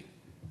Committee,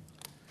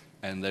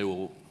 and they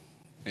will,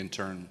 in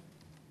turn,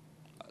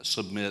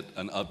 submit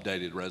an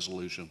updated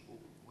resolution.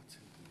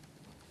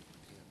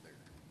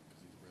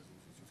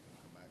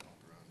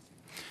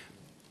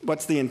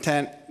 What's the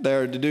intent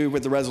there to do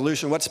with the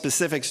resolution? What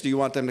specifics do you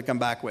want them to come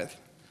back with?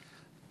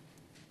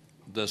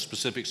 The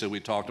specifics that we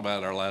talked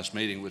about at our last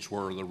meeting, which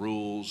were the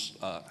rules,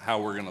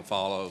 how we're going to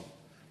follow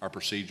our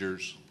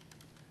procedures,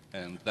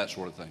 and that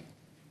sort of thing.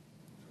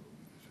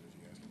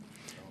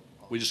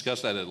 We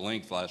discussed that at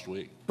length last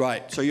week.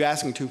 Right. So you're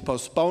asking to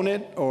postpone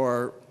it,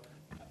 or?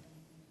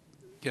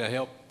 Can I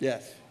help?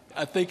 Yes.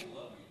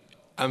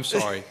 I'm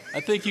sorry. I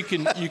think you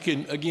can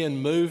again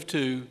move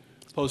to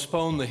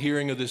postpone the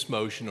hearing of this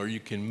motion, or you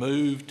can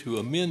move to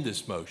amend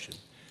this motion.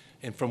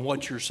 And from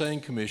what you're saying,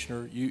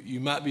 Commissioner,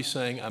 you might be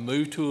saying, I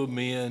move to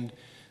amend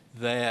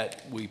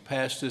that we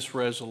pass this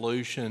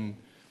resolution.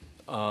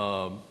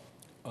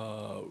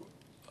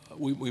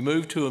 We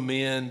move to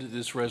amend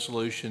this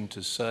resolution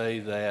to say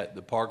that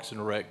the Parks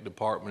and Rec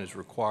Department is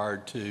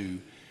required to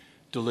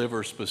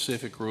deliver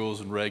specific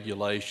rules and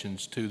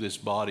regulations to this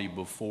body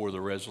before the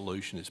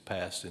resolution is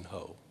passed in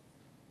whole.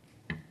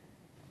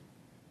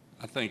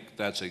 I think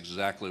that's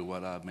exactly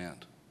what I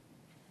meant.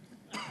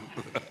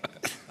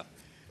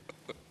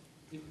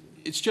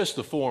 It's just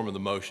the form of the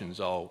motion is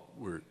all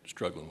we're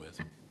struggling with.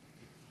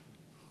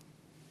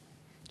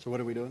 So what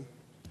are we doing?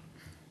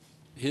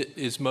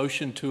 His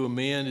motion to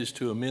amend is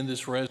to amend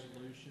this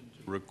resolution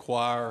to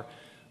require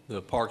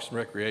the Parks and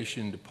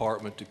Recreation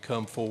Department to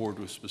come forward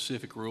with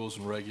specific rules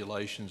and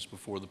regulations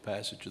before the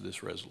passage of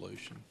this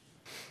resolution.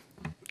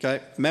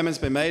 Okay. Amendment's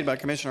been made by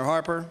Commissioner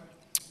Harper.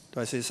 Do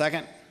I see a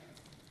second?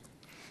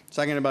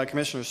 Seconded by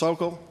Commissioner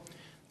Sokol.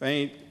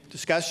 Any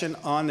discussion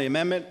on the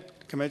amendment?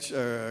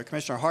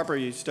 Commissioner Harper,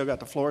 you still got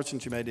the floor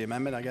since you made the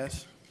amendment, I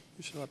guess.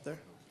 You're still up there.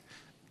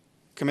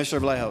 Commissioner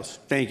Vallejos.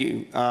 Thank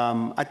you.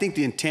 I think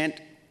the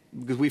intent,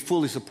 because we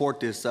fully support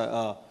this,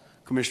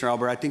 Commissioner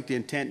Albert, I think the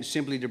intent is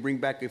simply to bring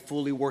back a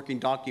fully working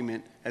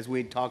document, as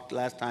we talked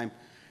last time,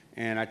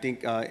 and I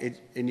think it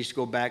needs to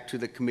go back to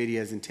the committee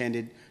as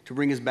intended, to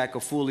bring us back a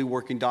fully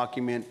working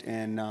document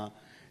and not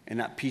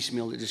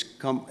piecemeal.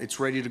 It's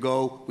ready to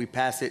go. We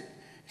pass it.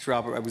 Mr.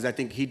 Albert, because I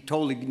think he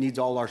totally needs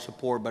all our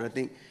support, but I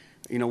think,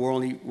 you know,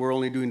 we're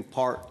only doing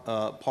part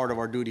of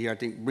our duty here. I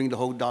think bring the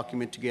whole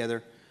document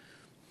together.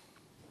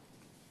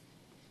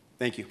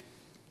 Thank you.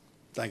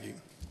 Thank you.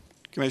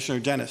 Commissioner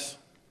Dennis.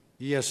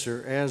 Yes,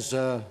 sir. As,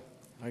 I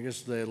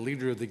guess, the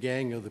leader of the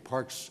gang of the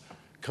Parks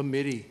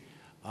Committee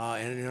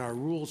and in our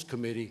Rules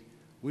Committee,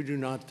 we do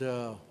not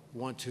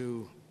want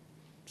to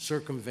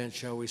circumvent,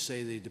 shall we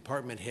say, the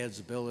department head's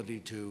ability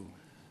to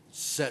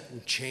set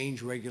and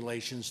change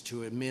regulations,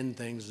 to amend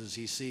things as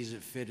he sees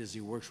it fit as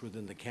he works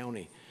within the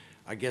county.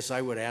 I guess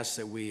I would ask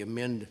that we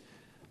amend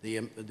the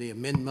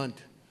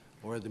amendment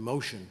or the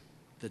motion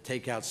to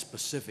take out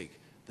specific.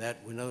 That,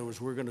 in other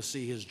words, we're going to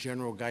see his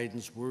general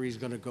guidance, where he's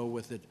going to go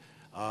with it.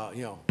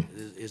 You know,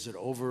 is it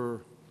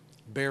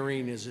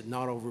overbearing? Is it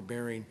not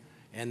overbearing?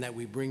 And that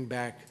we bring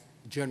back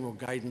general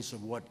guidance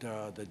of what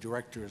the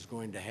director is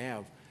going to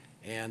have,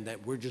 and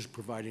that we're just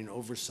providing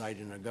oversight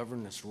in a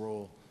governance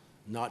role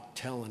not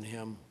telling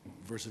him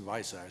versus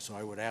vice versa. So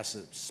I would ask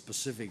that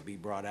specific be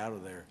brought out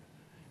of there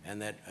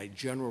and that a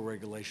general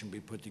regulation be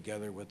put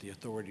together with the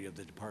authority of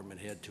the department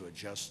head to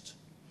adjust,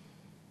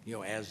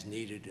 as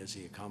needed as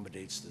he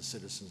accommodates the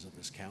citizens of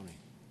this county.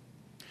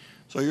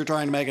 So you're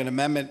trying to make an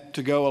amendment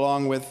to go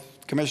along with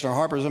Commissioner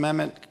Harper's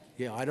amendment?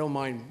 Yeah, I don't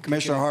mind.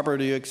 Commissioner Harper,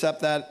 do you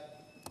accept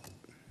that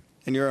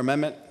in your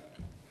amendment?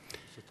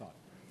 It's a thought.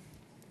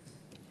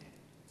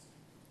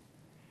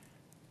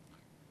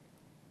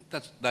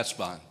 That's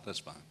fine. That's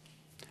fine.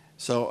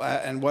 So,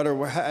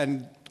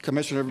 and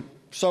Commissioner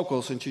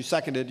Sokol, since you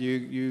seconded,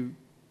 you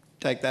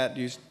take that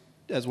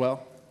as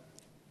well?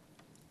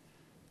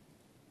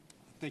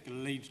 I think it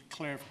needs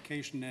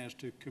clarification as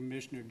to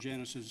Commissioner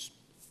Janice's.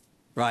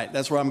 Right,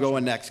 that's where I'm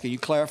going next. Can you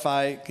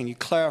clarify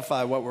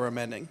what we're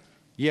amending?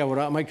 Yeah,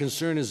 my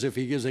concern is if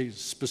he gives a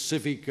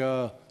specific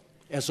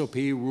SOP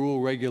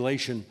rule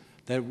regulation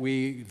that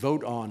we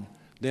vote on,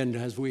 then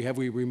have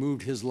we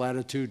removed his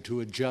latitude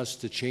to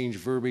adjust, to change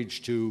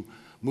verbiage, to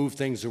move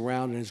things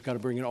around, and he's got to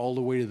bring it all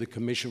the way to the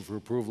commission for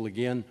approval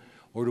again?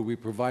 Or do we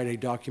provide a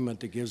document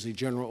that gives a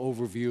general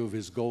overview of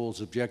his goals,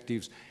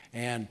 objectives,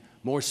 and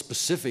more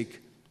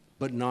specific,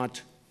 but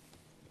not,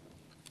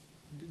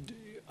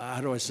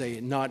 how do I say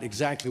it, not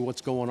exactly what's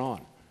going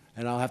on?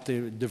 And I'll have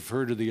to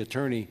defer to the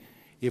attorney.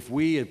 If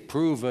we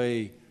approve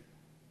a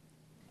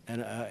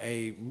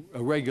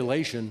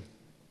regulation,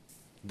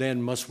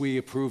 then must we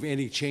approve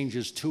any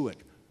changes to it?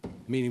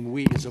 Meaning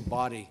we as a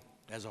body,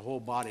 as a whole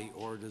body,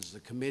 or does the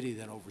committee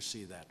then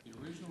oversee that?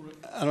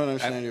 I don't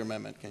understand your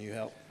amendment. Can you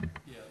help?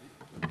 Yeah,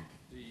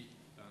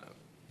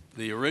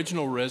 the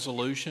original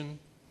resolution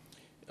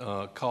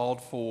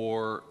called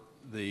for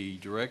the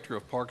Director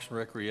of Parks and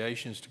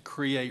Recreations to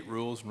create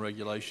rules and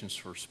regulations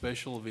for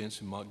special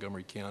events in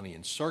Montgomery County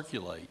and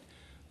circulate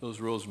those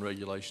rules and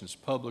regulations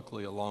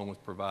publicly, along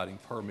with providing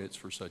permits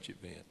for such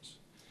events.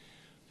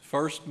 The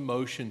first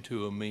motion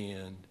to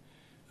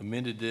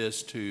amended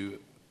this to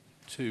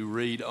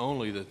read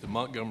only that the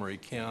Montgomery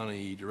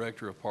County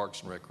Director of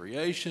Parks and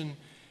Recreation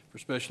for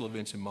special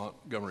events in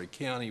Montgomery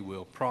County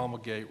will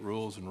promulgate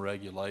rules and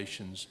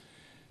regulations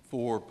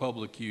for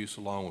public use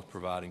along with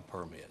providing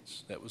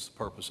permits. That was the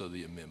purpose of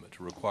the amendment,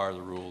 to require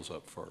the rules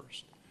up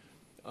first.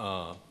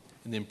 And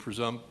then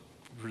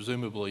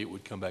presumably it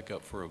would come back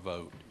up for a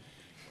vote.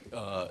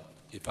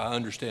 If I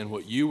understand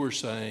what you were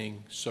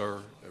saying,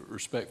 sir,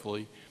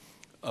 respectfully,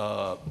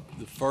 the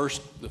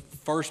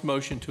first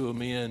motion to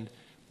amend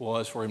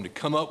was for him to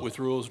come up with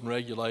rules and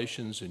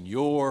regulations, and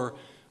you're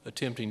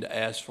attempting to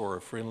ask for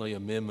a friendly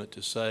amendment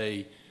to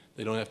say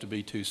they don't have to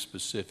be too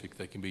specific,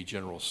 they can be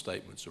general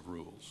statements of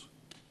rules.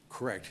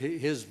 Correct.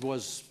 His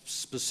was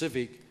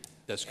specific.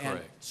 That's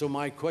correct. So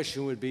my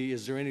question would be,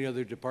 is there any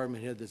other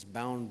department head that's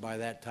bound by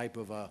that type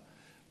of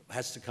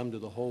has to come to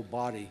the whole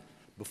body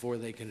before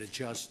they can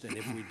adjust? And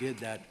if we did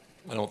that?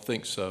 I don't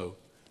think so.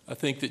 I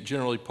think that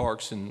generally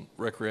Parks and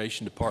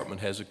Recreation Department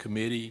has a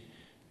committee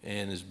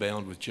and is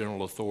bound with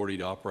general authority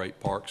to operate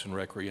parks and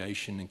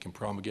recreation and can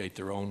promulgate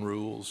their own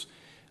rules.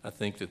 I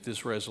think that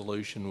this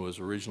resolution was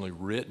originally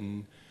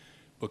written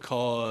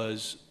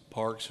because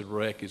Parks and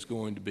Rec is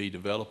going to be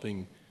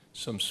developing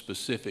some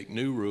specific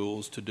new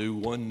rules to do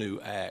one new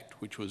act,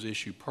 which was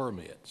issue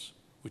permits,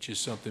 which is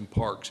something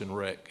Parks and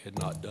Rec had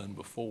not done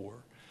before.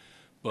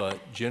 But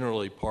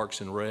generally,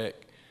 Parks and Rec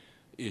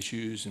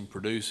issues and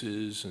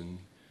produces and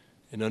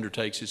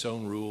undertakes its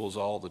own rules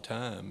all the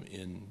time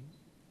in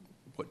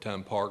what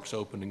time parks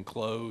open and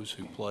close,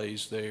 who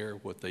plays there,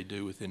 what they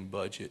do within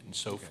budget, and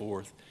so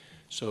forth.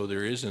 So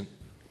there isn't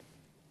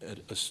a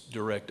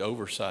direct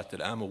oversight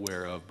that I'm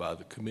aware of by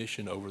the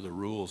commission over the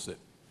rules that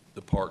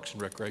the Parks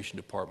and Recreation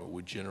Department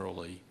would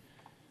generally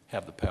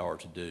have the power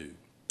to do.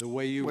 The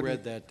way you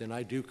read that, then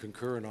I do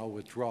concur, and I'll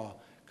withdraw,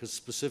 because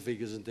specific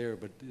isn't there,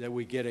 but that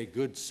we get a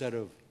good set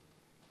of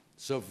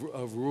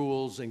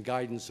rules and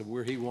guidance of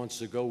where he wants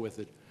to go with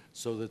it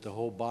so that the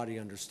whole body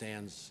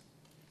understands.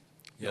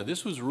 Yeah,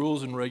 this was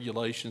rules and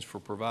regulations for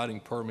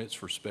providing permits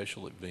for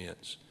special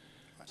events.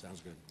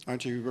 Sounds good.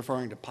 Aren't you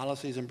referring to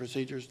policies and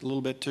procedures a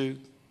little bit too,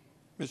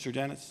 Mr.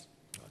 Janice?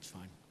 That's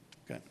fine.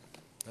 Okay.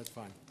 That's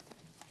fine.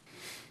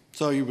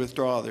 So you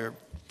withdraw their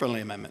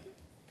friendly amendment?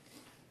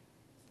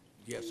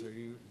 Yes, does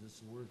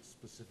the word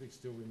specific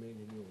still remain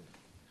in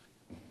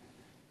yours?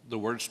 The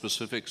word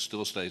specific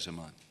still stays in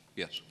mine,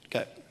 yes.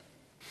 Okay.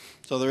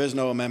 So there is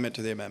no amendment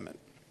to the amendment.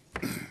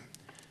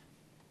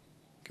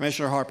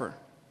 Commissioner Harper.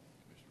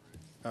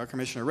 Or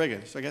Commissioner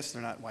Riggins. I guess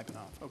they're not wiping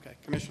off. Okay.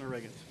 Commissioner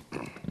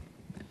Riggins.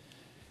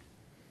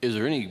 Is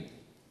there any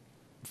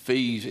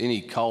fees,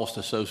 any cost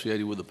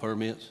associated with the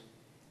permits?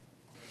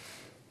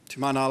 To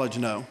my knowledge,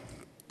 no.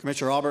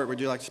 Commissioner Albert, would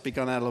you like to speak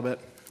on that a little bit?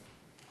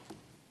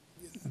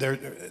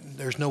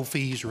 There's no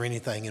fees or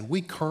anything, and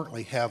we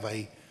currently have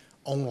a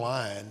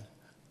online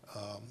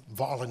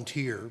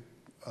volunteer,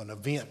 an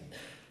event.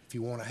 If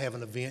you want to have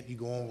an event, you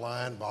go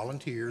online,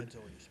 volunteer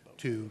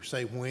to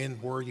say when,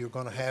 where you're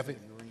going to have it,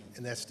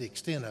 and that's the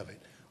extent of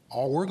it.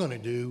 All we're going to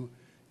do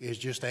is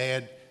just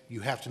add, you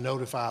have to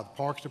notify the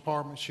Parks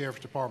Department, Sheriff's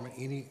Department,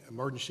 any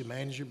emergency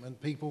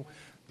management people.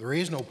 There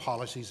is no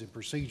policies and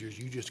procedures.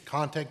 You just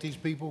contact these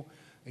people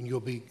and you'll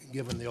be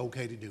given the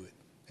okay to do it.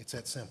 It's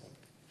that simple.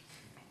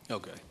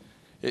 Okay.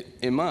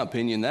 In my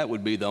opinion, that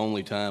would be the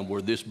only time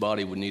where this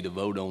body would need to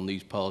vote on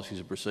these policies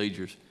and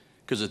procedures.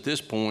 Because at this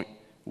point,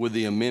 with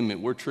the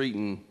amendment, we're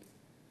treating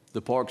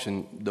the Parks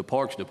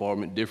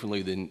Department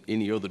differently than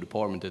any other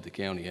department that the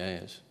county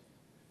has.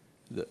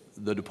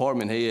 The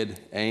department head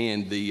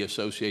and the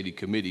associated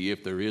committee,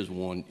 if there is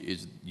one,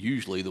 is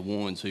usually the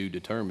ones who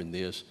determine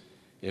this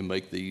and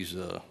make these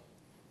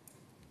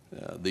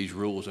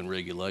rules and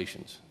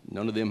regulations.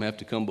 None of them have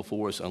to come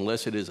before us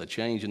unless it is a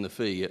change in the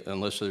fee,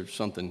 unless there's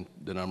something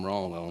that I'm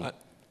wrong on.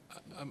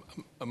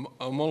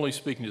 I'm only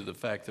speaking to the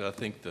fact that I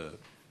think the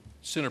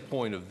center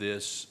point of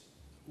this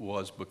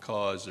was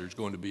because there's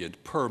going to be a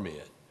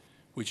permit,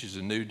 which is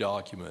a new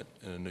document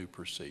and a new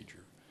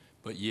procedure.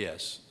 But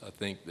yes, I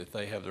think that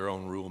they have their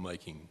own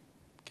rulemaking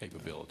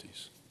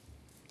capabilities.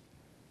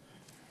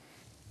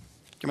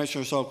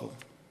 Commissioner Sokol.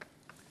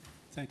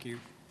 Thank you.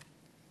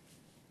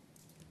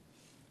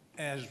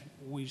 As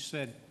we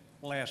said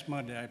last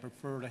Monday, I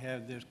prefer to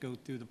have this go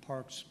through the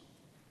Parks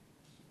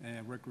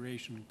and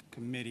Recreation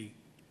Committee.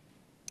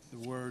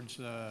 The words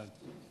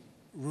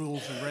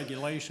rules and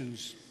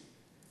regulations,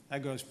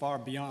 that goes far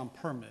beyond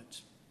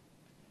permits.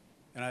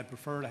 And I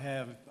prefer to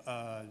have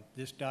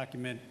this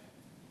document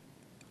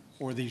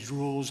or these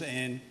rules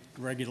and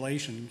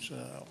regulations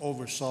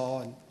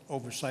oversaw and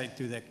oversight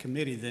through that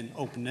committee than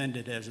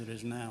open-ended as it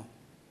is now.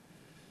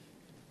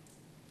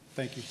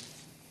 Thank you.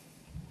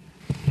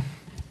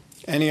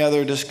 Any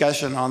other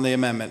discussion on the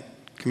amendment?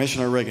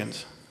 Commissioner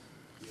Riggins.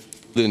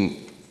 Then,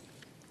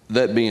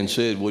 that being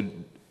said,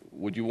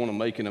 would you want to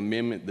make an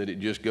amendment that it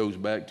just goes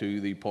back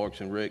to the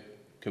Parks and Rec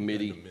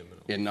Committee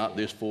and not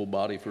this full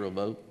body for a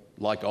vote,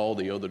 like all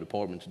the other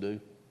departments do?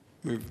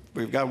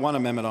 We've got one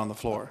amendment on the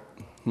floor.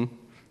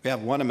 We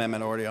have one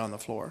amendment already on the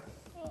floor.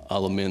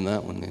 I'll amend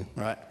that one then.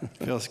 Right.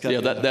 Yeah,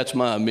 that's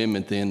my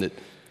amendment then,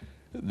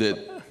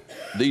 that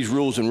these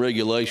rules and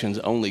regulations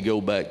only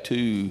go back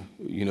to,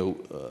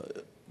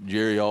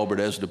 Jerry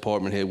Albert as the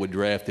department head would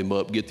draft them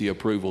up, get the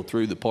approval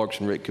through the Parks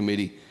and Rec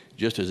Committee,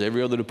 just as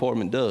every other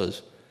department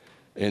does,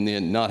 and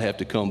then not have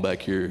to come back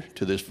here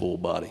to this full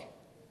body.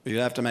 You'd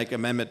have to make an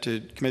amendment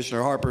to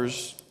Commissioner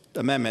Harper's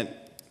amendment.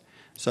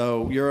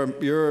 So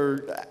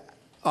you're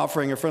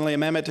offering a friendly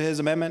amendment to his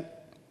amendment?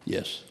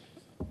 Yes.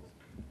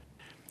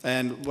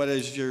 And what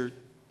is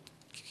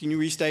can you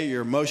restate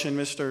your motion,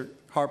 Mr.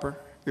 Harper,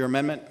 your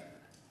amendment?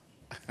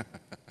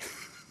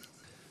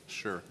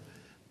 Sure.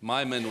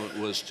 My amendment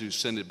was to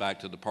send it back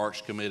to the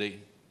Parks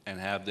Committee and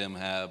have them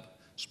have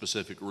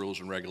specific rules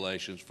and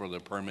regulations for the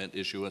permit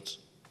issuance.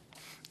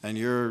 And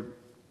your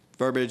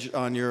verbiage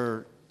on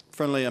your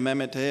friendly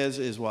amendment to his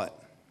is what?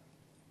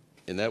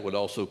 And that would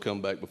also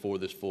come back before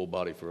this full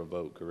body for a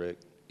vote,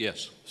 correct?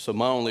 Yes. So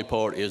my only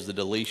part is the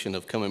deletion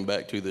of coming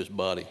back to this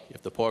body.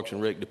 If the Parks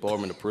and Rec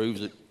Department approves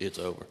it, it's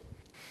over.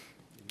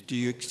 Do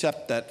you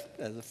accept that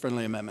as a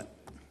friendly amendment?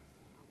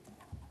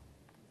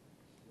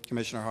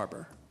 Commissioner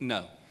Harper?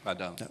 No, I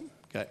don't. No.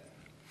 Okay.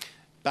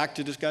 Back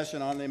to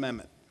discussion on the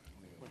amendment.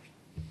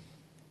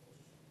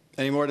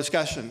 Any more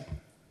discussion?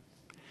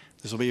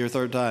 This will be your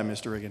third time,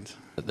 Mr. Riggins.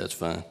 That's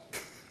fine.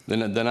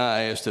 Then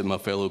I ask that my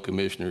fellow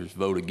commissioners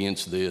vote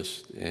against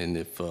this, and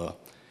if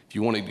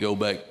you wanted to go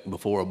back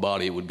before a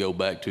body, it would go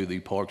back to the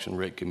Parks and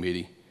Rec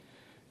Committee,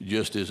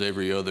 just as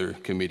every other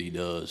committee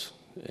does,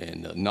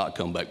 and not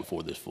come back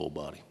before this full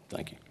body.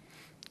 Thank you.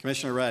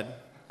 Commissioner Redd.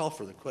 Call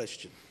for the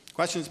question.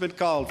 Question's been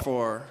called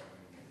for.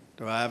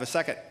 Do I have a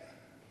second?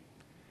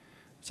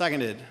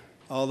 Seconded.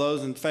 All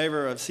those in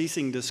favor of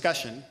ceasing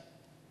discussion?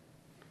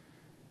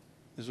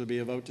 This would be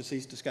a vote to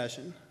cease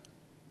discussion.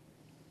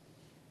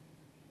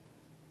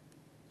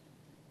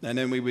 And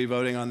then we'd be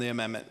voting on the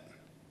amendment.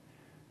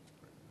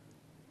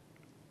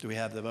 Do we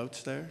have the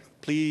votes there?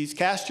 Please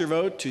cast your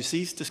vote to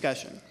cease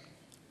discussion.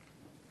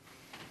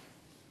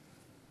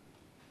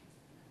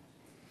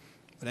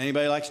 Would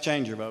anybody like to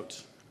change your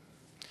votes?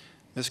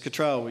 Ms.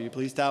 Cottrell, will you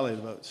please tally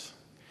the votes?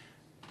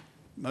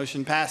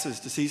 Motion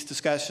passes to cease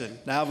discussion.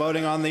 Now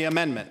voting on the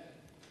amendment.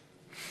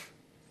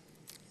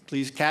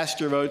 Please cast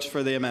your votes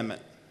for the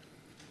amendment.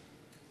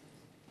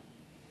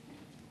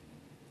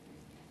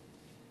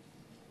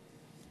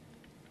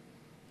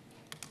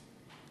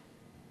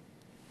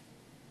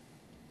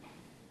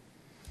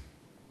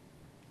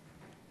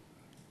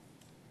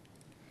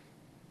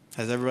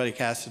 Has everybody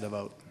casted a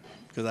vote?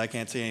 Because I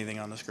can't see anything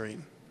on the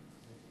screen.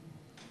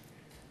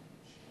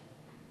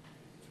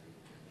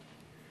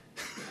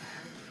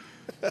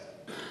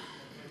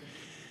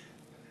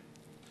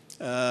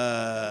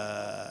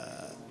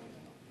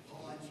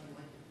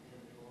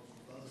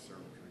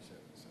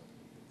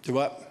 To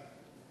what?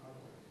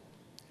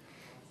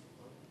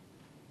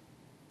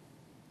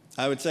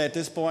 I would say at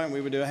this point we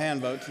would do a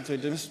hand vote. So,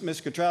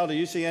 Ms. Cottrell, do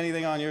you see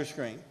anything on your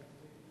screen?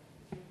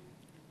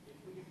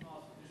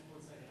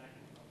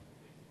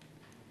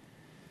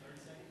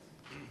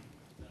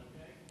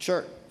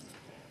 Sure.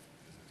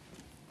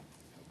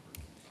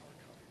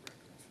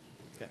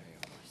 Okay.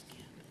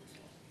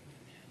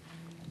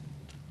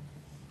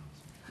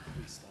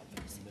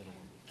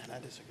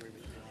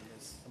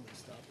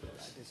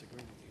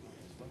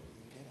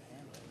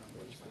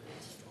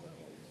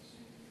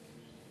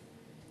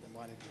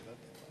 Why did you vote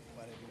that way?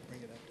 Why did you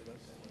bring it up to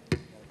vote that way? You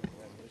gotta bring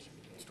a resolution.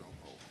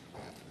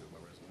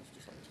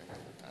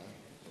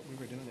 But we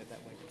were doing it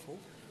that way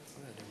before. I'm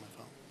gonna do my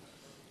phone.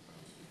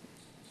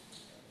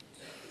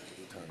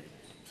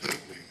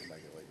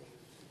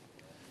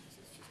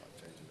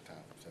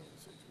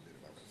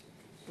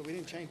 But we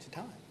didn't change the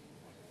time.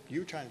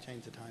 You were trying to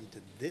change the time to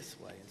this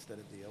way instead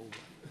of the old way.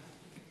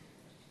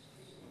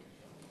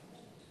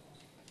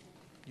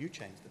 You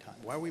changed the time.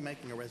 Why are we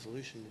making a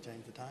resolution to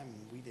change the time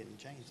when we didn't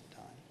change the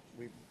time?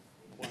 We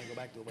want to go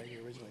back to the way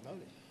you originally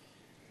voted.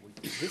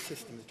 This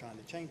system is trying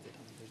to change the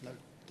time. There's no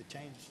to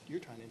change. You're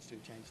trying to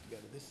institute change to go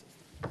to this system.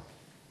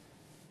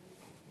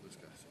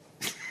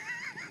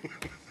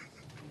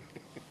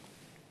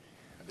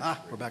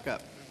 We're back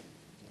up.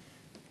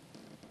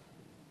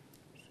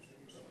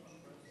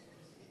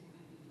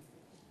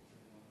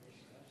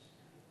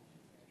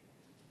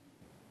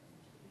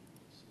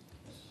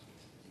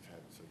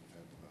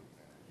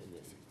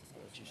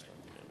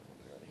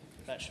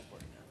 That should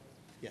work now.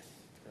 Yes.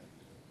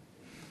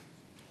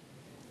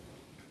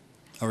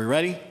 Are we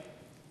ready?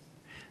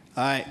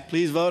 All right,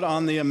 please vote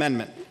on the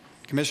amendment,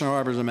 Commissioner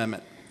Harper's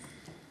amendment.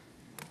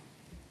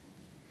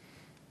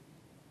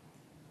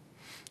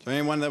 Is there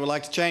anyone that would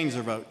like to change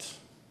their votes?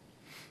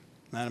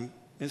 Madam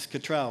Ms.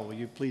 Cottrell, will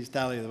you please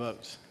tally the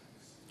votes?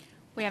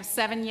 We have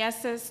 7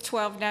 yeses,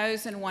 12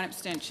 noes, and 1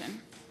 abstention.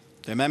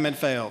 The amendment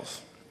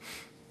fails.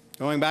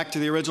 Going back to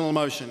the original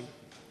motion,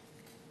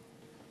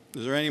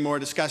 is there any more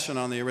discussion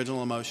on the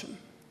original motion?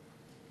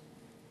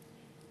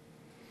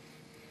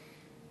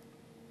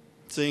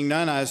 Seeing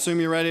none, I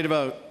assume you're ready to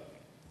vote.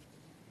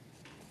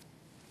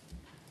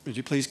 Would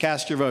you please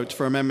cast your votes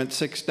for Amendment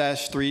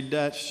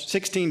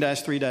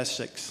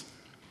 16-3-6?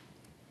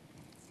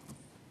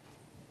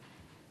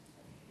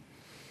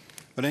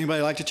 Would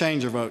anybody like to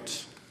change their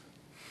votes?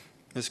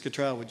 Ms.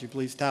 Cottrell, would you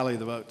please tally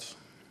the votes?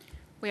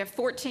 We have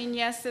 14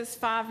 yeses,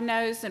 5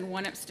 noes, and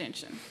 1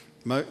 abstention.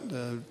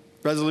 The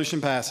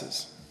resolution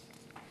passes.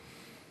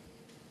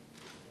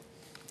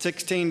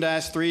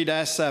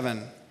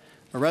 16-3-7,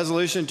 a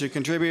resolution to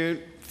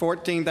contribute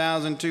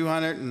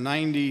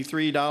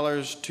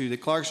 $14,293 to the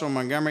Clarksville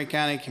Montgomery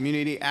County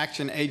Community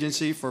Action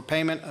Agency for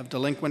payment of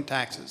delinquent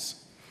taxes.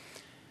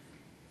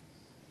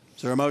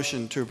 Is there a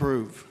motion to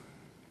approve?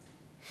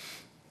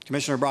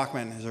 Commissioner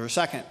Brockman, is there a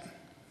second?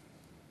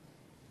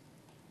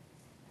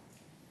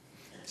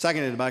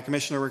 Seconded by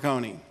Commissioner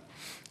Riccone.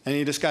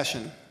 Any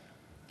discussion?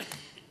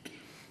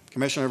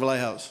 Commissioner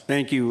Vallejos.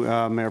 Thank you,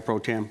 Mayor Pro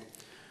Tem.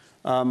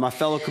 My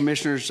fellow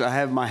commissioners, I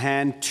have in my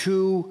hand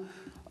two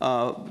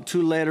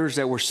letters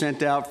that were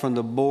sent out from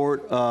the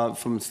board,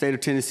 from the state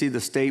of Tennessee,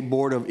 the State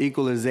Board of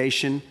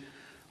Equalization.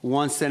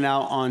 One sent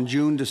out on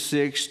June the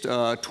 6th,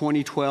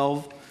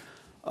 2012,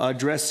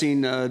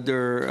 addressing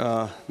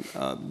their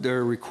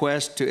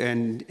request,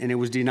 and it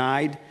was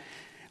denied.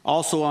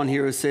 Also on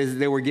here, it says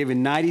they were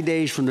given 90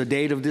 days from the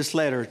date of this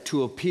letter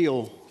to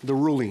appeal the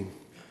ruling.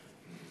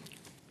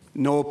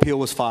 No appeal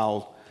was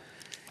filed.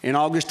 In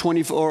August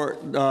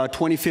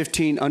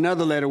 2015,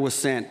 another letter was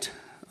sent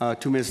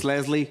to Ms.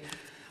 Leslie,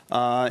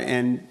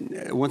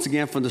 and once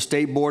again from the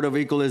State Board of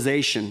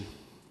Equalization.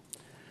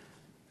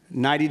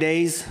 90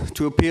 days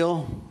to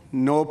appeal,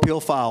 no appeal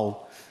filed.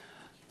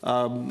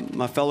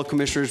 My fellow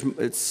commissioners,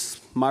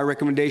 it's my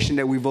recommendation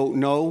that we vote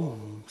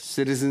no.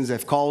 Citizens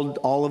have called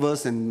all of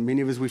us, and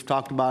many of us, we've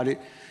talked about it.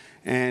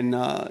 And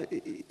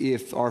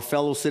if our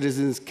fellow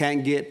citizens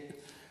can't get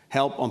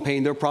help on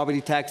paying their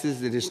property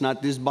taxes, it is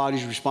not this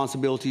body's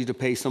responsibility to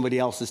pay somebody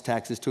else's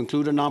taxes, to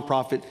include a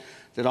nonprofit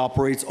that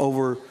operates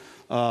over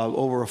a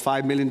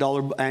 $5 million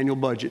annual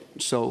budget.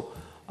 So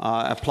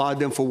I applaud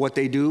them for what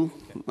they do,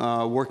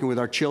 working with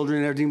our children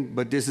and everything,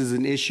 but this is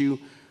an issue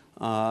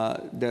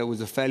that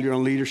was a failure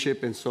on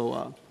leadership, and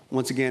so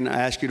once again,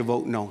 I ask you to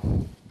vote no.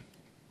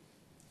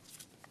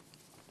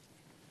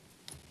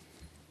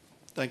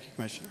 Thank you,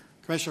 Commissioner.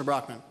 Commissioner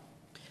Brockman.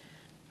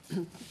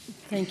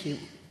 Thank you.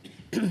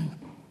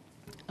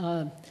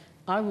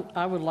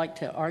 I would like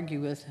to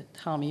argue with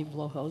Tommy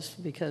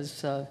Vallejos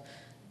because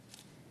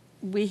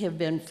we have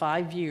been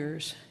 5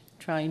 years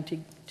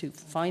trying to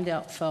find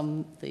out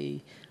from the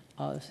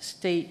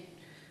state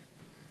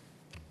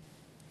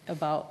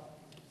about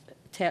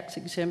tax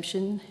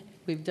exemption.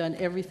 We've done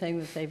everything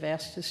that they've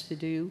asked us to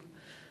do.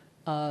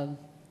 You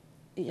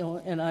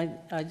know, and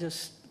I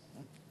just,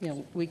 you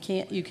know,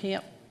 you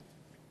can't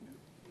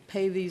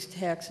pay these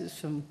taxes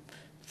from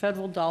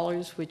federal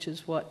dollars, which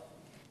is what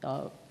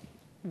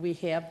we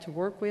have to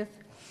work with.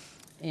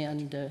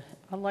 And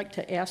I'd like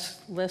to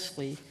ask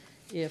Leslie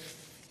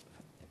if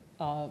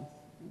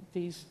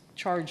these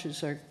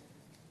charges are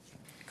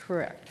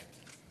correct.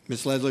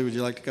 Ms. Leslie, would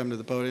you like to come to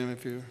the podium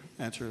if you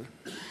answer?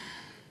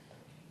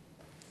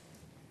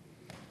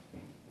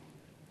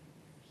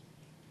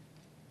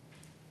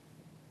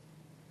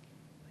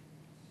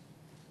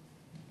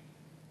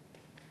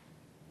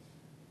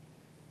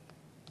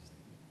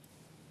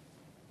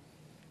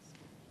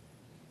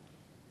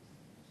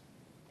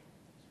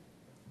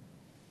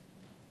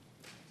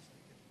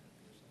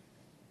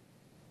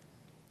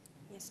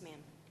 Yes, ma'am.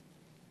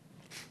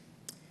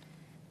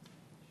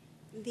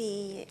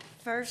 The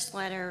first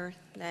letter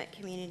that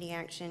Community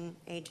Action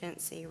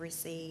Agency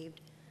received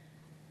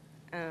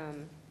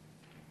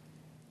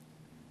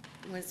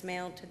was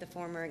mailed to the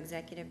former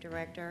executive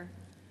director,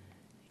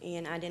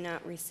 and I did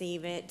not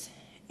receive it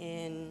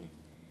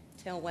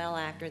until well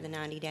after the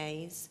 90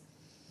 days.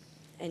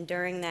 And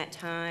during that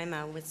time,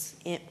 I was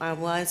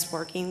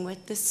working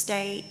with the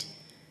state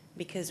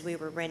because we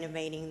were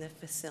renovating the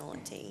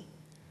facility.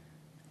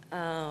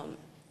 Almost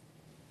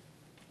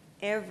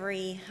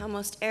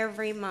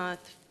every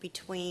month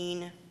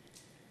between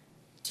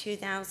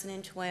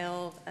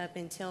 2012 up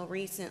until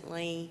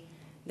recently,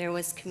 there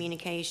was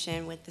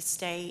communication with the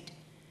state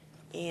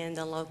and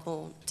the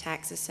local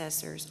tax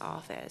assessor's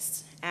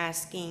office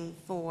asking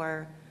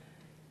for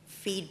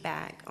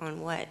feedback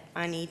on what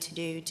I need to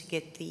do to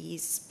get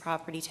these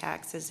property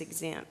taxes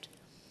exempt.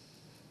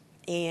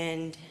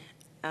 And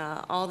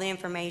all the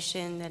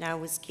information that I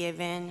was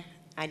given,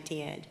 I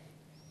did.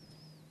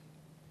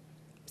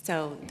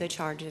 So the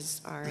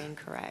charges are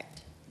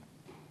incorrect.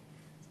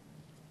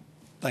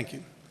 Thank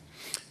you.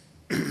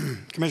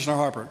 Commissioner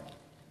Harper.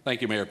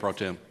 Thank you, Mayor Pro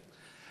Tem.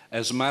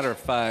 As a matter of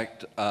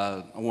fact,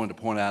 I wanted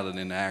to point out an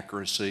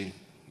inaccuracy.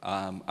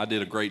 I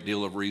did a great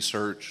deal of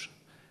research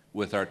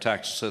with our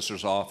tax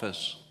assessor's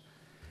office,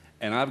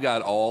 and I've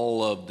got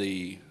all of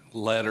the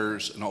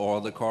letters and all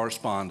of the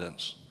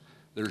correspondence.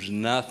 There's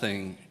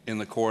nothing in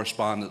the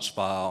correspondence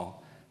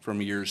file from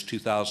years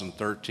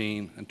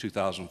 2013 and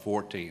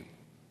 2014.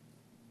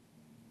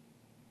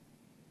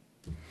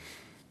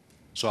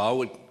 So I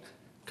would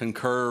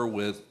concur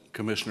with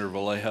Commissioner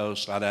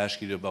Vallejos. I'd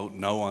ask you to vote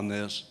no on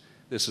this.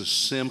 This is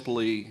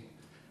simply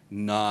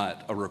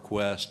not a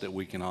request that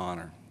we can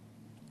honor.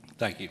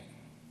 Thank you.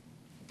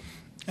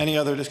 Any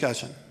other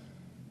discussion?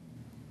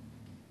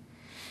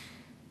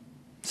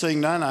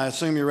 Seeing none, I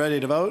assume you're ready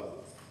to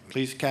vote.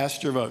 Please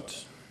cast your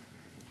votes.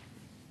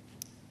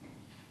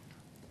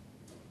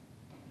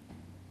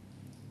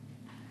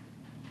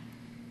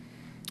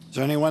 Is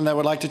there anyone that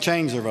would like to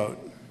change their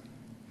vote?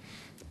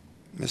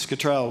 Ms.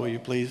 Cottrell, will you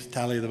please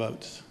tally the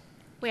votes?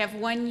 We have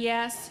 1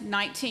 yes,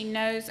 19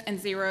 noes, and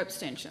 0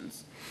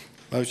 abstentions.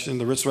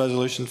 This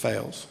resolution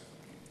fails.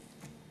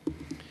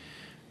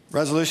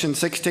 Resolution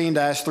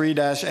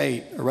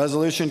 16-3-8, a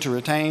resolution to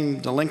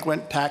retain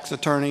delinquent tax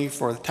attorney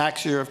for the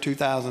tax year of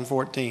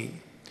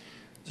 2014.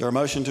 Is there a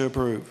motion to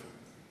approve?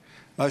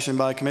 Motion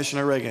by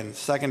Commissioner Riggins,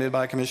 seconded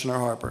by Commissioner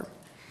Harper.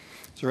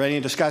 Is there any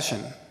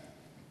discussion?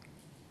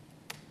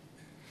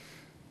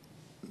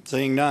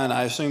 Seeing none,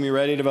 I assume you're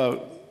ready to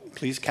vote.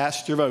 Please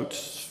cast your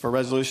votes for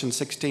Resolution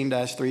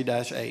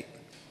 16-3-8.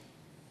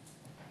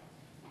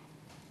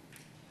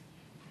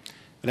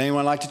 Would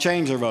anyone like to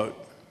change their vote?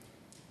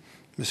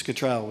 Ms.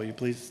 Cottrell, will you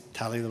please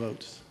tally the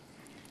votes?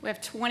 We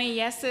have 20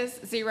 yeses,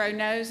 0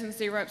 noes, and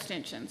 0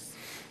 abstentions.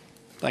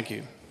 Thank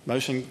you.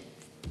 Motion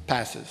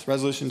passes.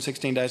 Resolution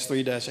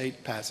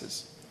 16-3-8 passes.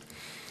 Is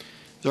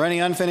there any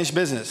unfinished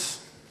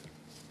business?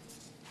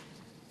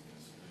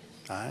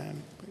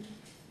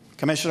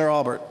 Commissioner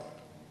Albert.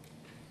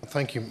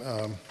 Thank you,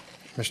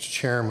 Mr.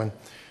 Chairman.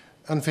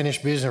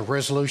 Unfinished business,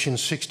 Resolution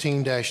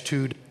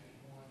 16-2.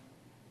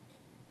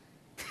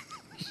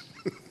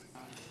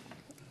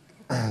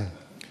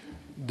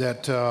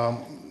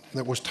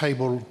 That was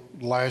tabled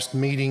last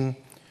meeting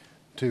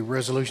to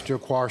resolution to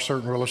acquire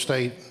certain real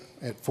estate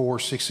at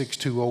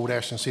 4662 Old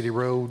Ashton City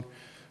Road,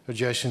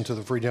 adjacent to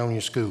the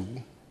Fredonia School.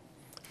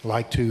 I'd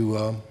like to,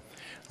 I don't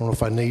know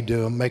if I need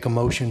to make a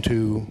motion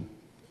to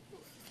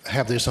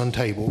have this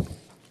untabled.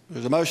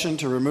 There's a motion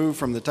to remove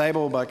from the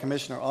table by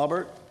Commissioner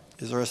Albert.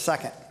 Is there a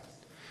second?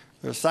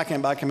 There's a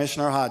second by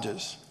Commissioner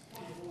Hodges.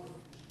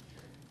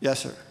 Yes,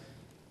 sir.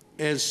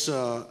 As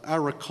I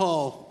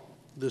recall,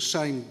 the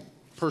same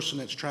person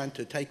that's trying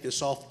to take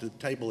this off the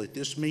table at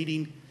this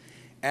meeting,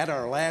 at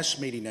our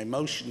last meeting, a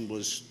motion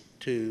was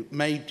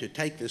made to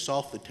take this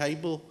off the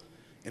table,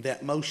 and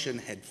that motion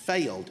had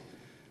failed.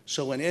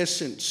 So in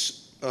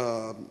essence,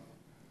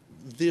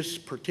 this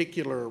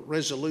particular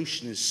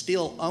resolution is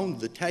still on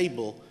the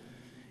table,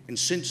 and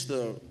since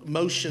the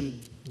motion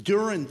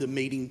during the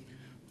meeting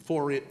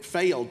for it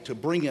failed to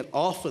bring it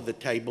off of the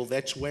table,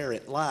 that's where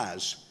it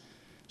lies.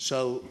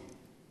 So,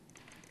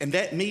 and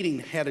that meeting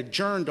had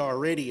adjourned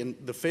already, and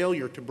the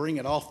failure to bring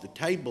it off the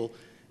table,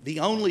 the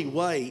only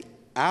way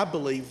I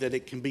believe that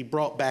it can be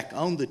brought back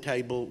on the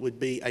table would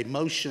be a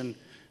motion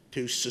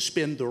to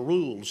suspend the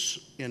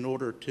rules in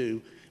order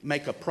to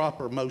make a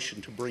proper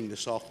motion to bring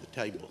this off the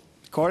table.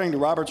 According to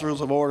Robert's Rules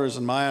of Orders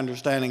and my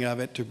understanding of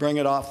it, to bring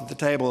it off the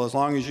table, as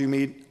long as you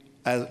meet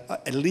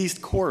at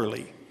least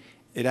quarterly,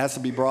 it has to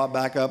be brought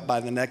back up by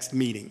the next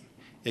meeting.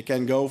 It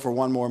can go for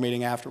one more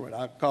meeting afterward.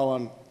 I'll call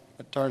on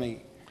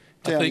Attorney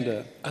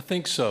Tim I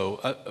think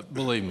so.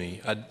 Believe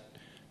me, I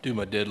do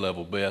my dead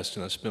level best,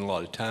 and I spend a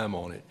lot of time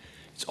on it.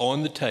 It's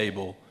on the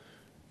table.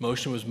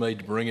 Motion was made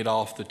to bring it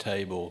off the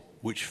table,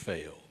 which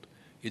failed.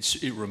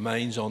 It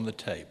remains on the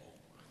table.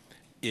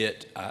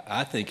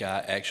 I think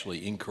I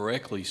actually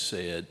incorrectly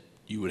said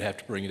you would have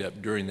to bring it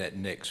up during that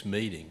next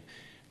meeting.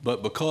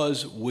 But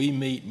because we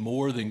meet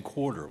more than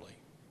quarterly,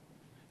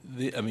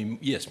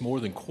 yes, more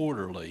than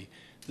quarterly,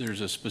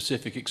 there's a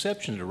specific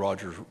exception to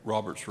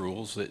Robert's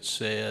rules that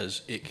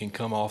says it can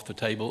come off the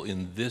table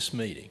in this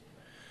meeting.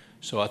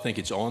 So I think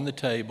it's on the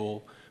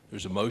table.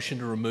 There's a motion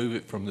to remove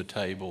it from the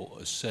table,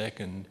 a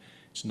second.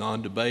 It's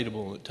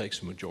non-debatable, and it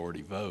takes a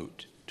majority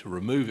vote to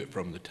remove it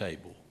from the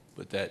table.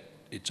 But that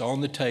it's on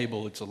the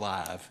table, it's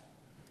alive,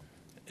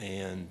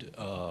 and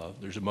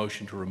there's a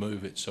motion to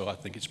remove it, so I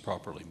think it's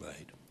properly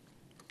made.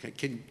 Okay,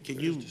 can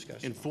you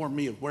inform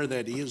me of where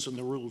that is in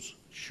the rules?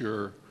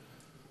 Sure.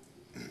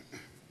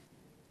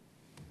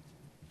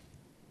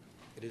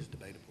 It is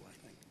debatable, I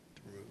think,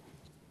 to remove.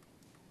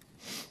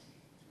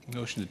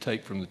 Motion to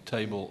take from the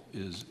table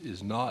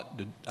is not,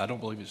 I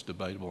don't believe it's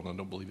debatable, and I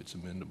don't believe it's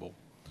amendable.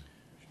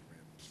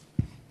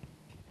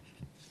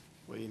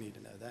 Well, you need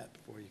to know that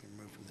before you can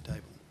remove from the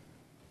table.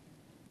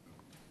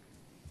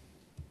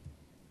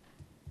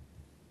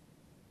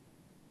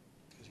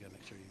 Because you got to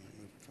make sure you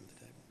remove it from the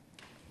table.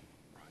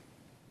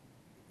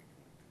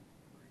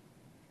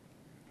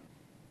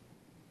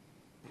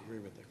 I agree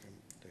with the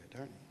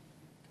attorney.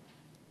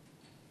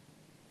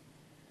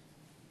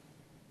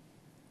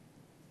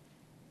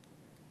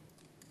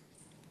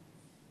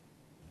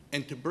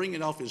 And to bring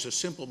it off is a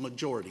simple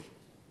majority.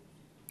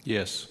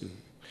 Yes.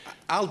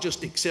 I'll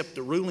just accept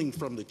the ruling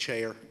from the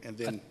chair, and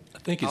then I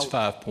think it's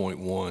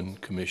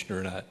 5.1, Commissioner,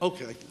 and I do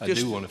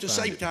want to to find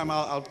save it. time,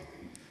 I'll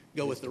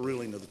go with the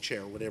ruling of the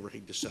chair, whatever he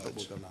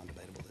decides. We'll go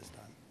non-debatable this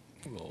time.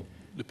 Well,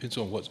 depends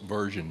on what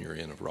version you're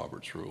in of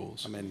Robert's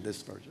rules. I'm in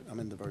this version. I'm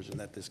in the version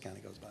that this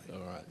county goes by.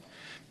 All right.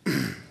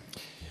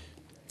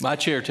 My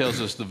chair tells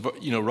us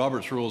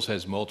Robert's rules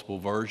has multiple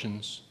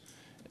versions,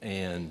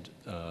 and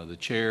the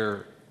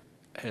chair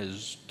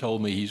has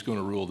told me he's going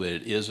to rule that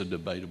it is a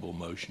debatable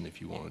motion if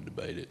you want to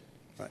debate it.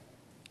 Right.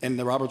 And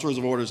the Robert's Rules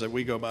of Orders that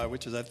we go by,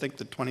 which is, I think,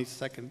 the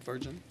 22nd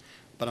version,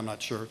 but I'm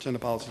not sure. It's in the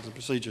policies and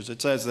procedures.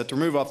 It says that to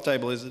remove off the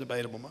table is a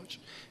debatable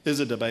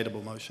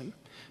motion.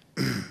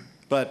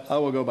 But I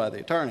will go by the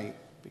attorney,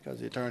 because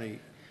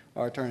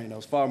our attorney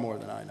knows far more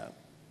than I know.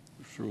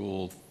 It's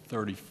Rule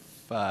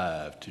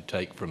 35 to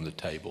take from the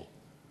table.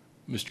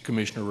 Mr.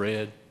 Commissioner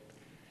Redd,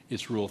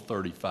 it's Rule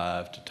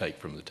 35 to take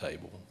from the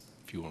table,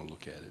 if you want to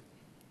look at it.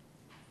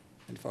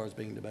 As far as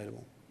being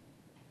debatable.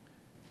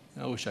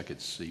 I wish I could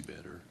see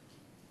better.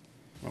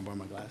 I'll borrow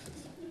my glasses.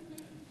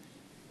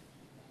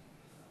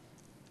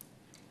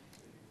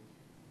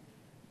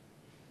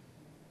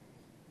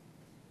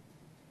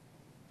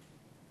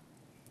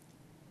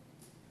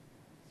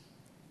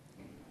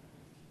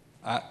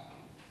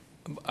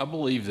 I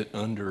believe that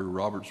under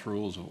Robert's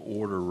Rules of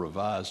Order,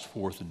 revised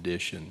 4th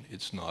edition,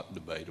 it's not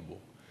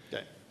debatable.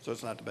 Okay, so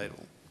it's not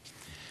debatable.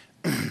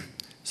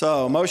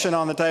 So, motion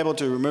on the table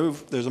to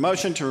remove, there's a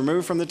motion to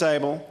remove from the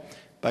table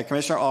by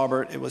Commissioner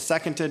Albert. It was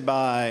seconded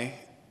by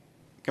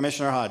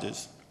Commissioner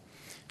Hodges,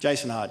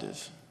 Jason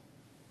Hodges.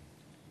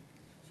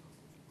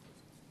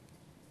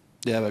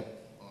 Do you have a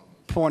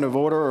point of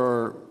order,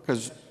 or,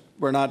 because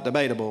we're not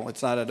debatable,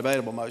 it's not a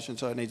debatable motion,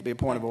 so it needs to be a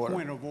point of order.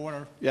 Point of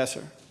order. Yes,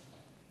 sir.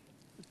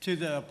 To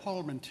the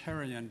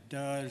parliamentarian,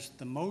 does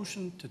the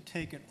motion to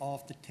take it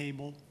off the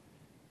table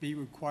be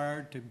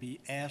required to be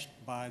asked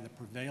by the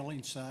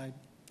prevailing side?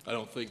 I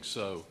don't think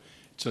so.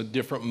 It's a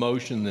different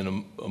motion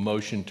than a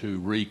motion to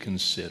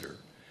reconsider.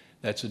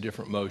 That's a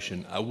different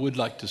motion. I would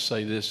like to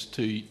say this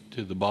to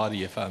the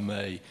body, if I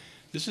may.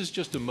 This is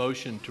just a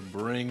motion to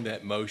bring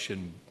that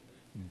motion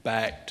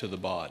back to the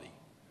body.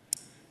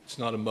 It's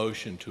not a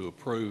motion to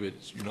approve it.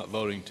 You're not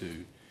voting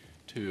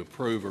to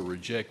approve or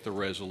reject the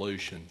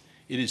resolution.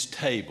 It is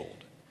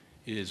tabled.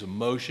 It is a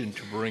motion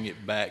to bring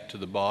it back to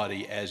the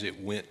body as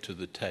it went to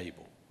the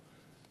table.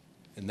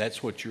 And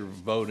that's what you're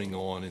voting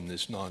on in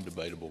this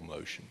non-debatable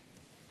motion.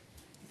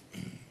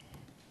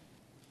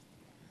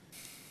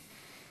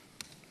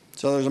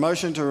 So there's a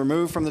motion to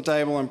remove from the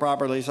table and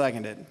properly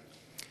seconded.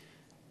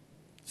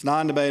 It's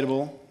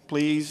non-debatable.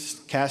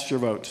 Please cast your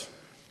votes.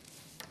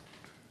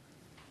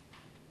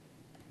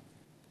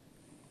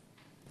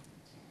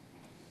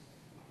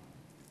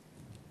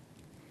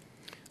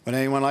 Would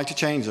anyone like to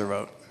change their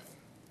vote?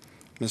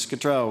 Ms.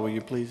 Cottrell, will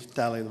you please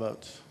tally the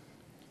votes?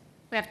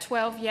 We have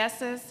 12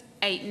 yeses,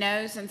 8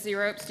 noes, and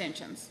 0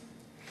 abstentions.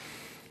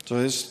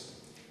 So this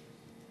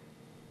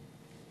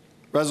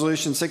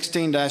resolution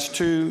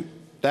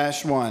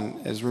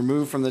 16-2-1 is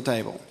removed from the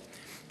table.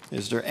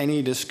 Is there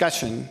any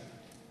discussion?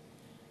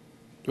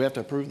 Do we have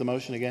to approve the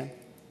motion again?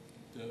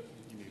 The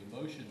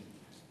motion.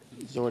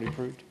 It's already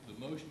approved? The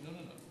motion, no.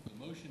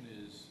 The motion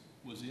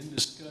was in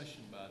discussion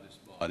by this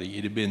body.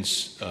 It had been,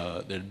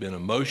 there had been a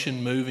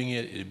motion moving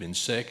it. It had been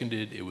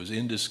seconded. It was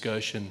in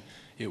discussion.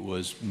 It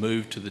was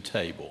moved to the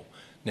table.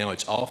 Now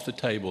it's off the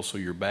table, so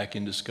you're back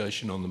in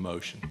discussion on the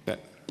motion. Okay.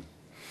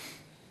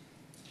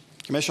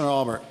 Commissioner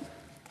Albert.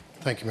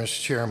 Thank you,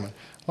 Mr. Chairman.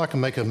 I'd like to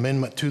make an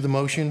amendment to the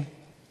motion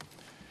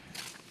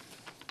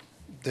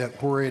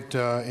that were it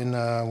in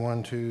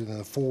 1, 2, then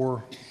the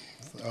 4,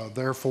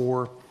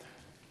 therefore,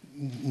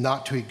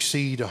 not to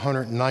exceed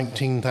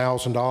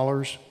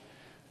 $119,000,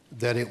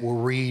 that it will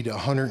read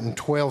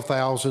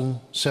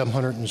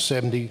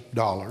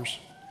 $112,770.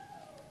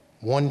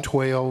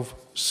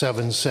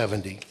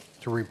 112,770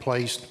 to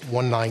replace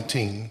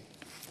 119.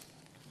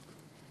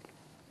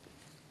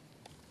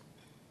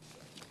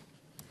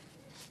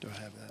 Do I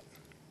have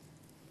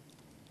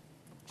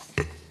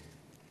that?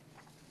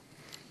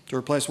 To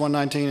replace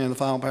 119 in the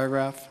final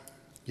paragraph?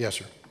 Yes,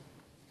 sir.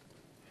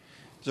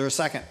 Is there a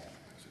second?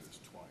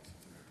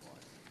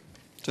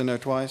 It's in there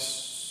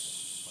twice.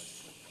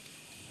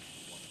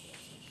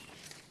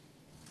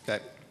 Okay.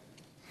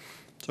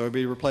 So it'd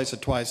be replaced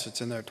it twice. It's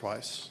in there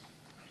twice.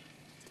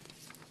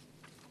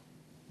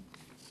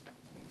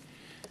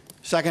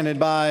 Seconded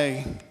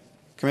by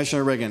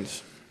Commissioner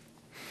Riggins.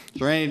 Is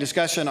there any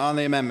discussion on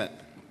the amendment?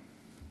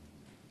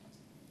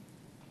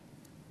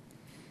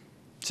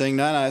 Seeing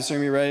none, I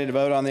assume you're ready to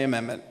vote on the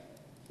amendment.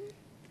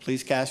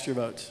 Please cast your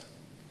votes.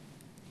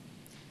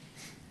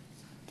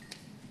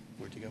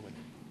 Where'd you go with it?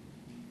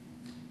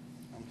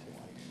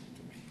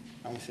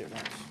 I only see it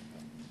once.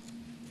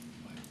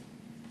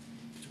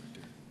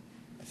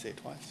 I see it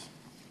twice.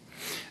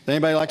 Would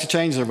anybody like to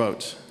change their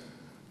votes?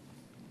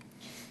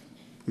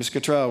 Ms.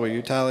 Cottrell, will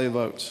you tally the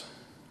votes?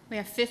 We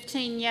have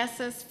 15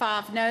 yeses,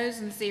 5 noes,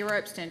 and 0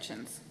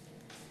 abstentions.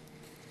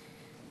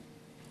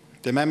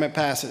 The amendment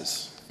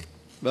passes.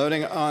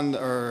 Voting on,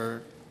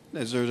 or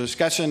is there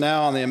discussion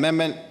now on the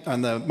amendment,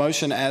 on the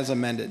motion as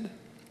amended?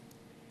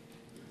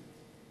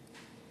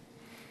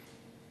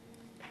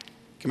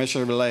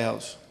 Commissioner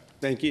Vallejos.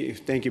 Thank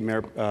you,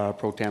 Mayor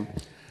Pro Tem.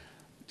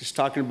 Just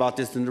talking about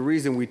this, and the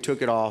reason we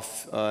took it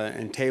off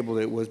and tabled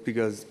it was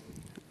because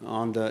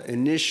on the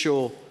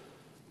initial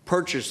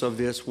purchase of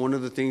this, one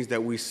of the things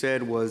that we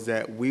said was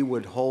that we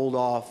would hold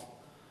off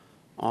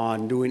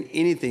on doing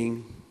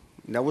anything.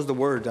 That was the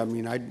words. I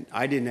mean,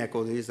 I didn't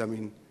echo these. I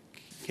mean,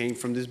 came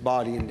from this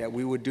body, and that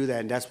we would do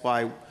that, and that's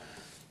why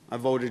I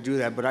voted to do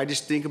that. But I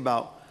just think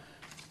about,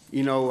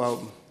 you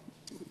know,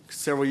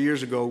 several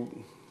years ago,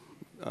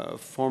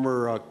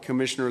 former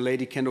Commissioner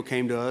Lady Kendall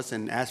came to us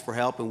and asked for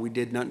help, and we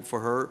did nothing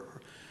for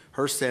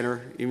her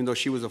center, even though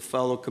she was a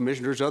fellow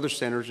commissioner. There's other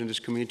centers in this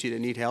community that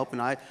need help,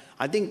 and I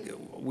think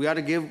we ought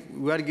to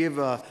give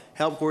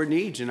help where it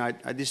needs. And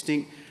I just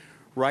think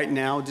right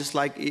now, just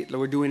like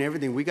we're doing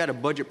everything, we got a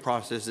budget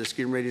process that's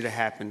getting ready to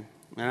happen,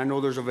 and I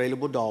know there's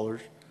available dollars,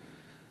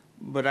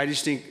 but I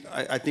just think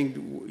I think,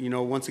 you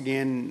know, once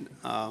again,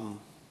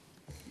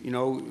 you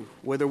know,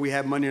 whether we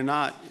have money or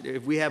not,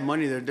 if we have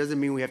money there, it doesn't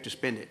mean we have to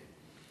spend it.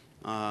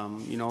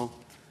 You know,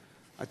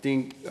 I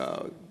think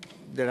I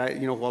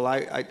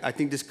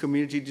think this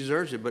community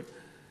deserves it, but,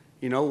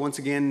 you know, once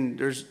again,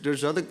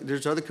 there's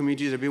other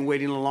communities that have been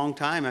waiting a long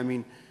time. I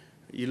mean,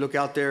 you look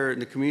out there in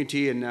the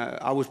community, and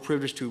I was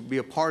privileged to be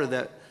a part of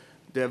that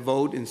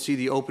vote and see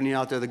the opening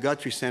out there of the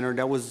Guthrie Center.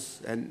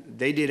 And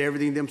they did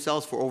everything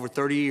themselves for over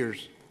 30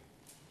 years,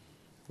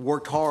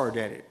 worked hard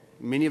at it.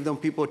 Many of them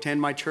people attend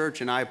my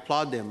church, and I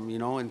applaud them, you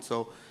know, and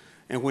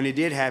when it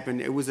did happen,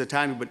 it was a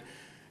time, but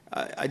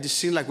I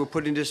just feel like we're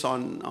putting this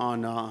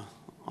on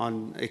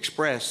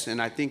express,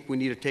 and I think we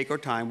need to take our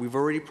time. We've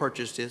already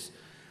purchased this.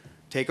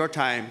 Take our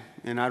time,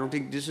 and I don't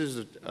think this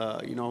is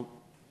you know,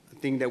 a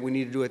thing that we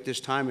need to do at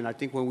this time. And I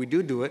think when we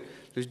do it,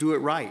 let's do it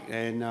right.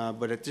 And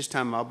but at this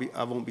time, I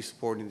won't be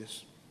supporting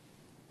this.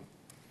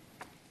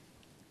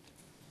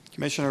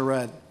 Commissioner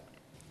Redd.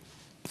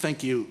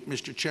 Thank you,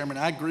 Mr. Chairman.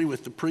 I agree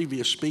with the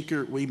previous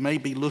speaker. We may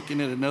be looking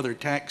at another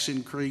tax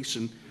increase,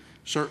 and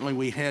certainly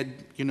we had,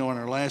 you know, in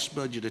our last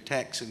budget, a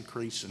tax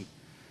increase, and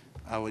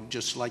I would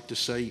just like to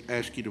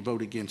ask you to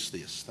vote against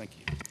this. Thank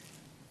you.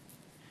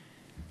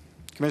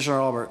 Commissioner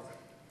Albert.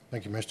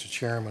 Thank you, Mr.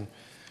 Chairman.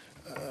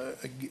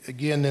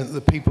 Again,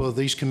 the people of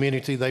these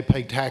community, they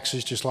pay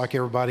taxes just like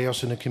everybody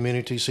else in the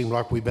community. Seems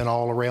like we've been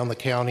all around the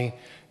county.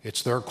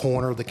 It's their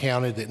corner of the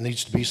county that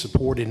needs to be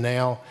supported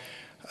now.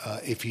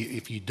 If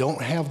you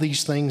don't have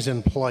these things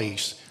in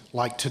place,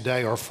 like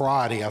today or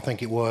Friday, I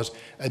think it was,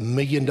 $1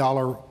 million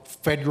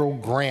federal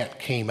grant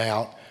came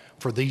out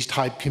for these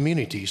type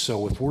communities.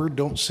 So if we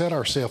don't set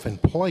ourselves in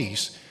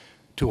place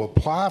to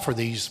apply for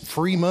these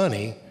free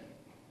money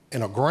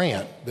in a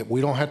grant that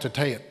we don't have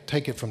to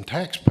take it from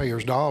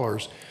taxpayers'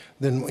 dollars,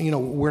 then, you know,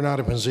 we're not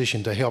in a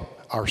position to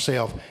help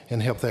ourselves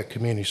and help that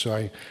community. So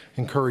I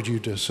encourage you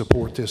to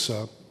support this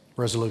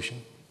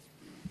resolution.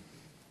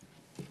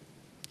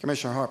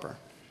 Commissioner Harper.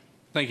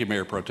 Thank you,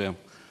 Mayor Pro Tem.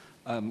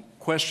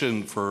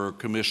 Question for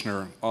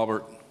Commissioner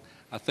Albert.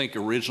 I think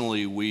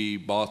originally we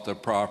bought the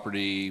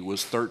property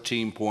was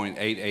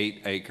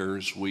 13.88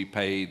 acres. We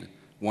paid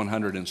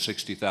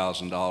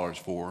 $160,000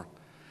 for,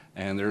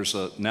 and there's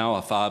now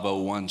a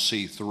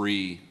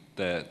 501c3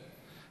 that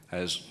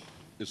is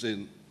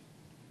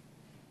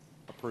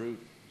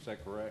approved. Is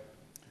that correct?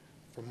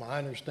 From my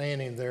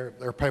understanding,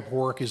 their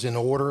paperwork is in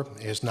order.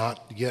 It has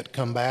not yet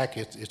come back.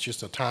 It's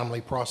just a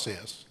timely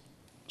process.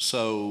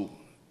 So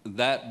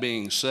that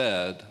being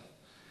said,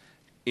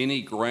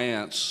 any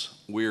grants,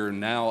 we're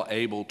now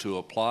able to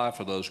apply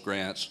for those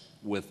grants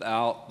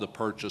without the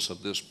purchase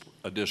of this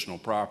additional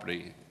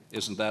property.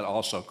 Isn't that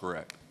also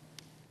correct?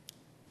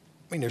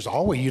 I mean,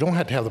 you don't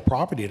have to have the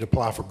property to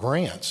apply for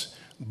grants.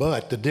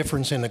 But the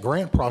difference in the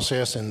grant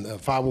process and the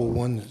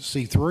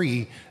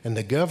 501c3 and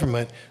the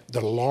government, the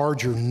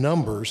larger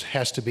numbers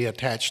has to be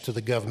attached to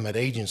the government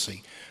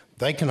agency.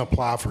 They can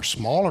apply for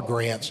smaller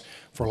grants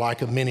for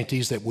like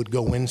amenities that would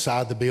go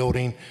inside the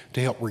building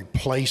to help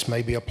replace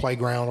maybe a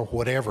playground or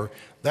whatever.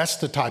 That's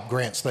the type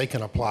grants they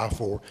can apply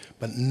for,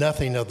 but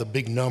nothing of the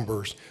big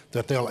numbers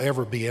that they'll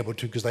ever be able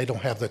to, because they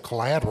don't have the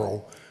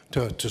collateral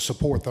to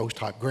support those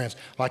type grants.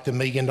 Like the $1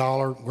 million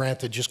grant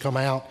that just come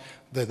out,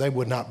 that they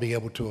would not be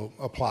able to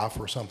apply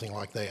for something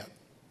like that.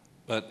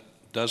 But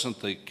doesn't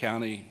the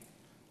county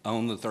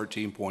own the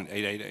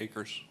 13.88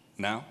 acres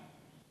now?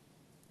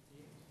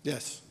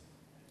 Yes.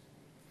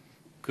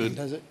 Could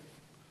Does it?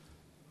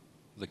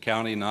 the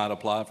county not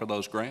apply for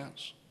those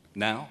grants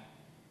now?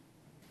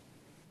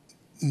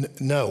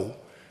 No.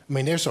 I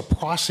mean, there's a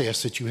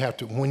process that you have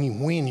to,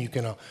 when you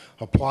can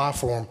apply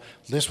for them.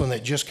 This one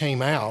that just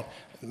came out,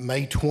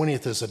 May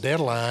 20th is the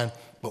deadline,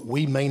 but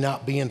we may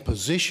not be in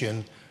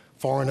position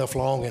far enough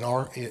along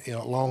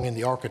in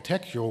the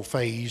architectural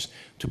phase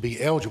to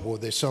be eligible.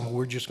 There's some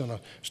we're just going to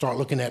start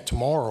looking at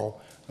tomorrow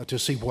to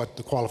see what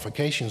the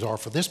qualifications are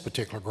for this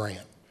particular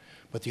grant.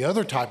 But the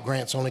other type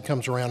grants only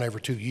comes around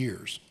every 2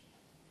 years,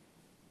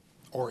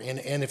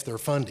 and if they're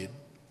funded.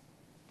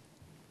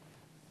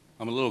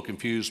 I'm a little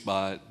confused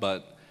by it,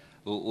 but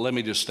let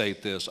me just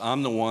state this.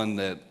 I'm the one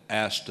that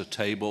asked to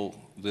table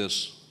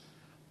this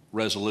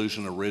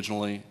resolution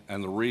originally,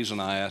 and the reason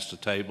I asked to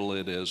table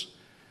it is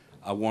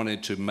I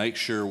wanted to make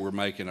sure we're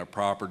making a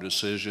proper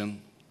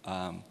decision.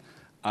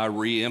 I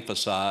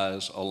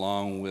re-emphasize,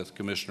 along with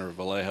Commissioner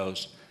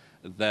Vallejos,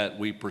 that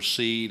we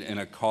proceed in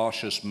a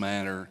cautious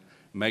manner,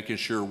 making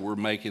sure we're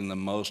making the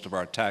most of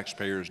our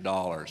taxpayers'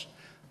 dollars.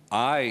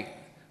 I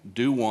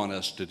do want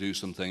us to do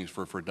some things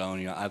for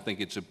Fredonia. I think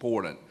it's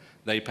important.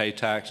 They pay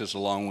taxes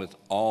along with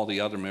all the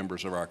other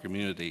members of our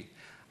community.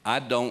 I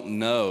don't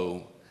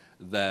know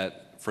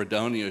that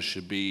Fredonia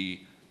should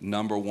be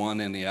number one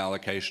in the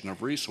allocation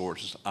of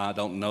resources. I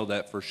don't know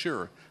that for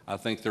sure. I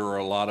think there are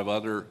a lot of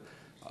other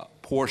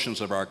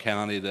portions of our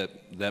county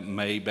that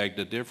may beg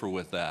to differ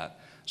with that.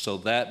 So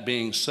that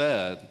being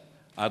said,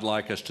 I'd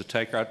like us to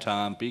take our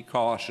time, be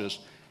cautious,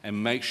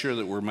 and make sure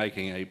that we're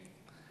making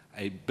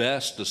a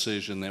best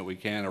decision that we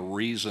can, a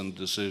reasoned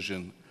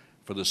decision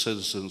for the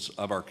citizens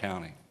of our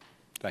county.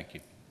 Thank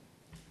you.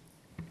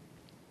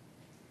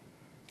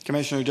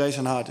 Commissioner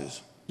Jason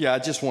Hodges. Yeah, I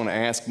just want to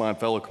ask my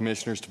fellow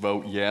commissioners to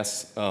vote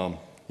yes.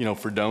 You know,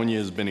 Fredonia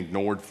has been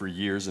ignored for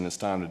years, and it's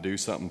time to do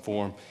something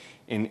for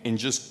them. And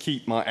just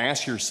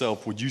ask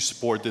yourself, would you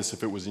support this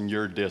if it was in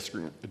your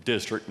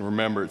district? And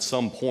remember, at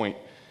some point,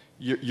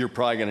 you're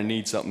probably going to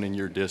need something in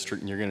your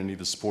district, and you're going to need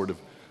the support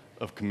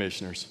of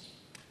commissioners.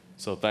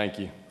 So thank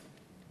you.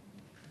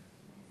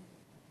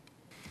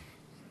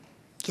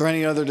 Is there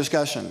any other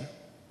discussion?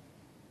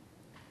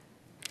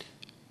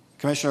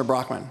 Commissioner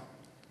Brockman.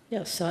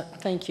 Yes,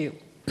 thank you.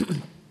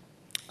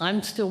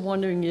 I'm still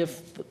wondering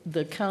if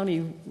the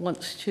county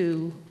wants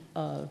to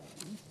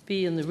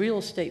be in the real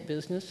estate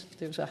business.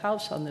 There's a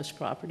house on this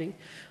property.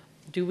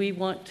 Do we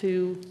want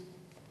to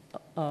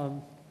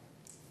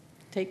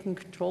take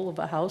control of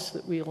a house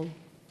that we'll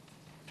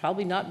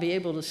probably not be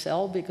able to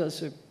sell because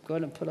they're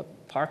going to put a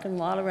parking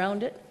lot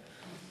around it?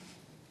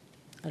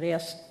 I'd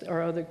ask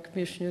our other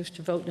commissioners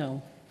to vote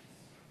no.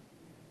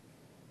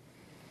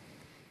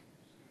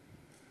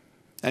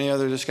 Any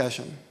other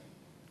discussion?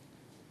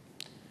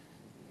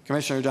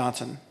 Commissioner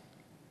Johnson.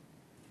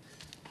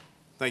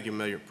 Thank you,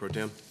 Mayor Pro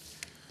Tem.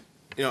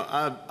 You know,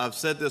 I've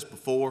said this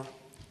before.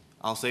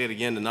 I'll say it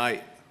again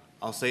tonight.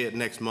 I'll say it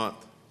next month.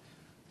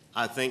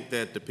 I think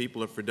that the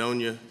people of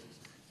Fredonia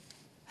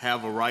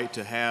have a right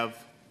to have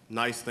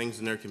nice things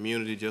in their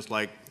community just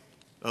like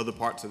other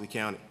parts of the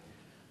county.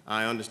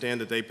 I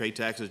understand that they pay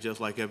taxes just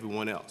like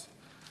everyone else.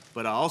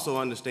 But I also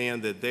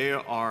understand that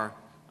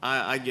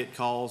I get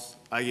calls,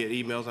 I get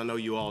emails, I know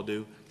you all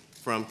do,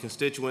 from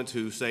constituents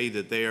who say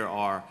that there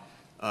are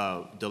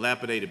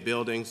dilapidated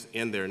buildings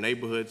in their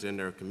neighborhoods, in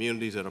their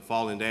communities that are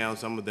falling down.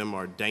 Some of them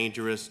are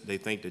dangerous. They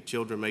think that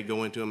children may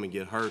go into them and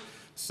get hurt.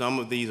 Some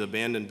of these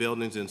abandoned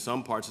buildings in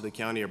some parts of the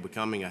county are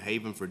becoming a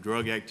haven for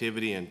drug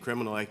activity and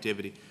criminal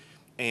activity.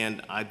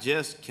 And I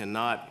just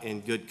cannot,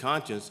 in good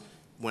conscience,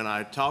 when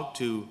I talk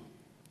to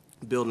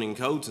building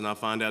codes and I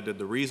find out that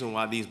the reason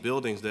why these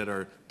buildings that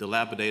are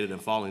dilapidated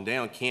and falling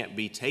down can't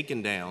be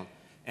taken down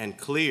and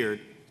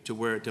cleared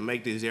to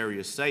make these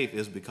areas safe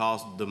is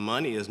because the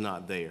money is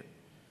not there.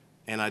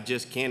 And I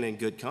just can't in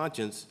good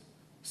conscience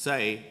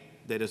say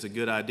that it's a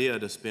good idea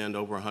to spend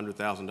over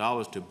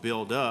 $100,000 to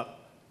build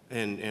up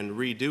and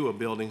redo a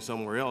building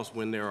somewhere else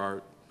when there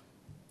are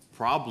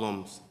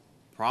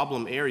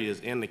problem areas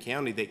in the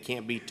county that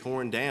can't be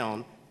torn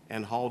down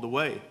and hauled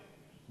away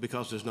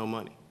because there's no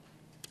money.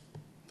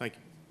 Thank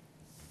you.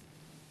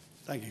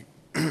 Thank you.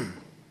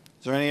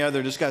 Is there any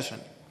other discussion?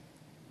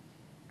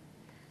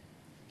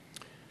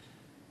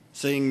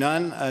 Seeing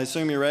none, I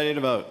assume you're ready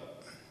to vote.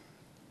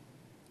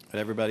 Would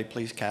everybody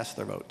please cast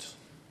their votes?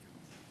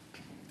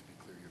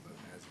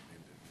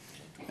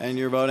 And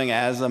you're voting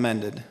as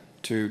amended.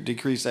 to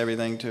decrease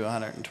everything to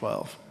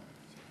 112.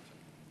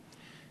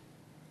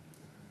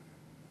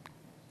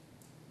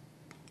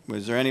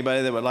 Was there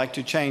anybody that would like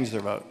to change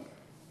their vote?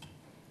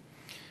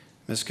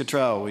 Ms.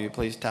 Cottrell, will you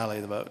please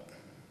tally the vote?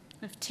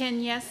 With 10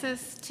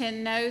 yeses,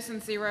 10 noes,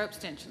 and 0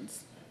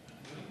 abstentions.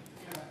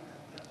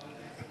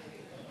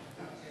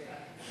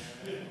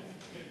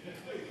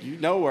 You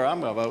know where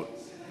I'm going to vote.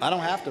 I don't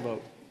have to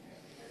vote.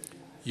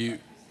 You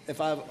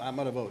I'm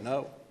going to vote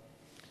no.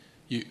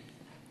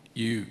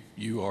 You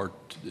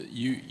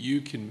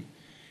can,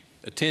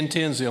 a 10-10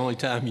 is the only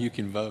time you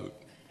can vote.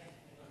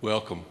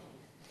 Welcome.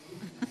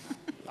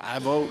 I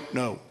vote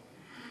no.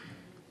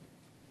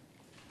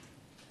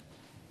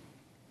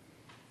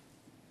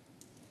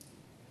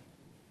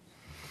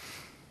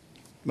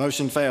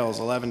 Motion fails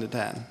 11 to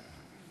 10,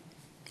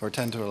 or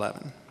 10 to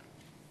 11.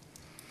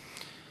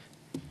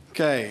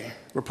 Okay,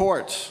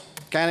 reports.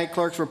 County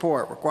Clerk's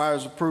report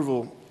requires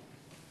approval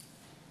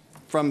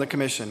from the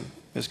commission.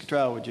 Ms.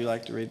 Cottrell, would you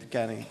like to read the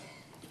county,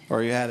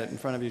 or you had it in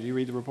front of you? Do you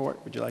read the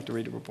report? Would you like to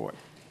read the report?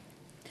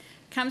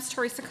 Comes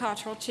Teresa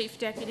Cottrell, Chief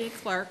Deputy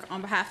Clerk,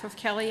 on behalf of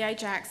Kelly A.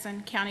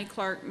 Jackson, County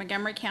Clerk,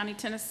 Montgomery County,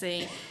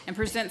 Tennessee, and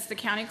presents the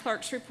County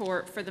Clerk's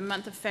report for the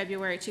month of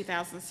February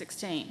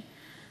 2016.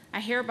 I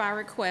hereby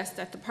request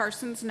that the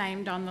persons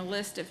named on the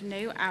list of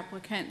new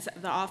applicants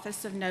of the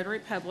office of Notary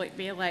Public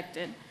be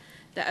elected,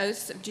 the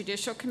oaths of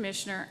Judicial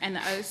Commissioner and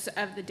the oaths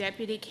of the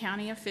Deputy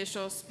County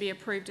officials be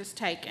approved as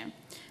taken.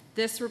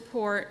 This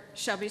report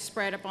shall be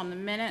spread upon the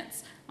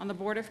minutes on the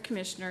Board of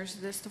Commissioners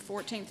this the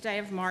 14th day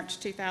of March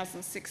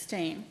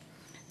 2016.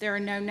 There are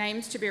no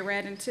names to be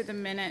read into the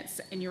minutes,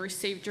 and you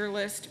received your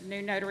list of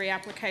new notary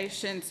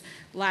applications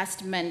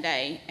last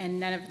Monday, and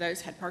none of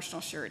those had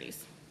personal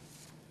sureties.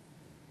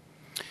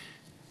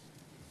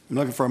 I'm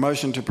looking for a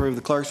motion to approve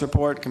the clerk's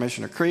report.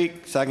 Commissioner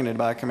Creek, seconded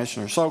by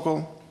Commissioner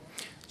Sokol.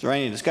 Is there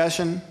any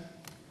discussion?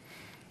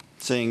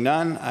 Seeing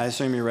none, I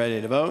assume you're ready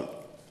to vote.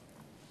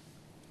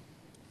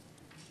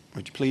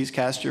 Would you please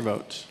cast your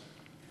votes?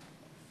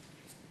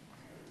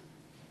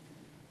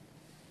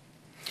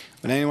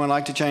 Would anyone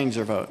like to change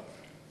their vote?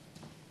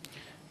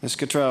 Ms.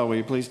 Cottrell, will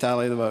you please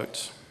tally the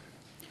votes?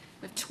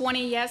 With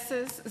 20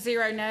 yeses,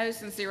 0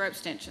 noes, and 0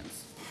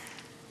 abstentions.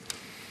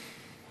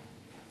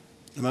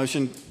 The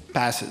motion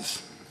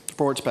passes.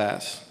 Reports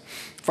pass.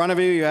 In front of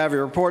you, you have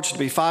your reports to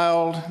be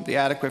filed, the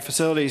Adequate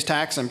Facilities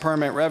Tax and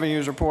Permit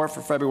Revenues Report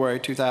for February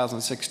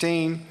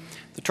 2016,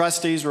 the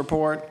Trustees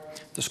Report,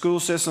 the School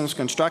Systems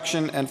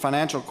Construction and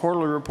Financial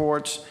Quarterly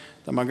Reports,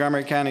 the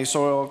Montgomery County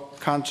Soil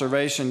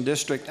Conservation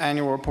District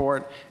Annual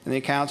Report, and the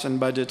Accounts and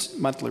Budgets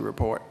Monthly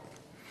Report.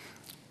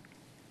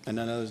 And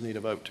none of those need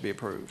a vote to be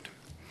approved.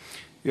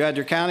 You had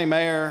your county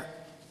mayor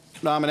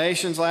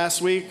nominations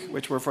last week,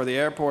 which were for the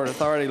Airport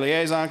Authority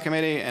Liaison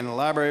Committee and the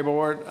Library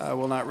Board. I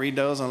will not read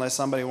those unless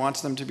somebody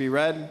wants them to be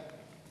read.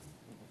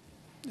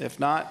 If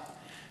not,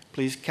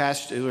 please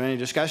cast, is there any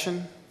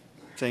discussion?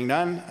 Seeing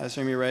none, I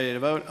assume you're ready to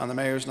vote on the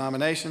mayor's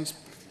nominations.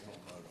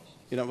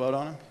 You don't vote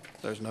on them?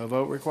 There's no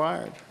vote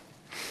required.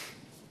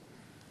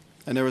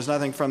 And there was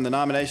nothing from the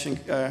nomination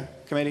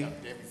committee?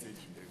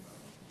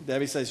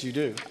 Debbie says you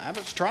do. I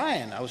was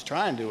trying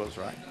to do what was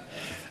right.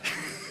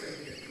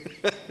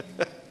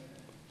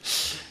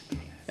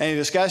 Any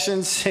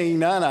discussion? Seeing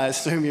none, I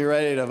assume you're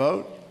ready to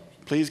vote.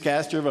 Please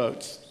cast your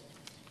votes.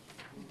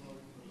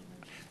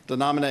 The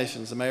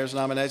nominations, the mayor's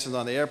nominations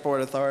on the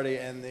Airport Authority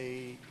and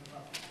the...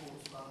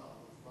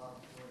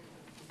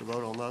 To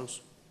vote on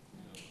those?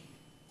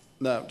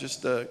 No,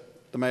 just the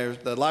mayor's,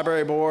 the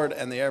Library Board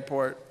and the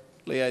Airport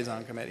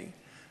Liaison Committee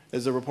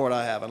is the report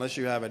I have, unless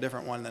you have a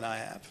different one than I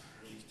have.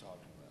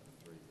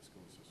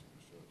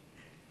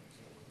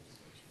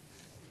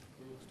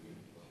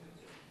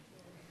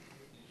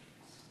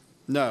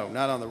 No,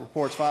 not on the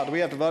reports filed. Do we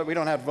have to vote? We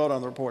don't have to vote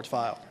on the reports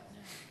filed.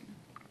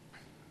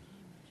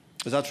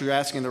 Is that what you're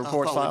asking, the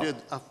reports filed?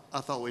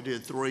 I thought we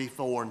did 3,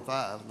 4, and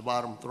 5, the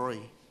bottom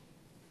 3.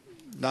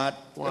 Not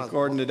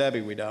according to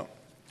Debbie, we don't.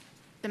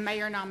 The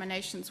mayor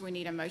nominations, we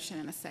need a motion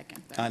and a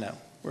second, though. I know.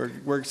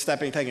 We're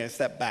taking a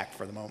step back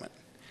for the moment.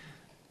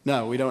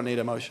 No, we don't need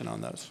a motion on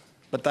those.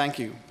 But thank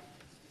you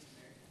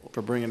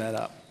for bringing that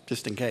up,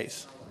 just in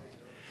case.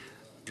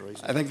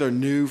 I think they're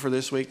new for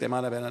this week. They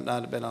might have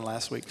not have been on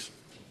last week's.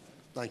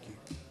 Thank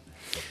you.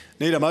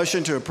 Need a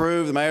motion to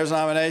approve the mayor's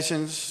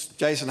nominations.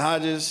 Jason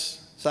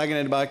Hodges,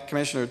 seconded by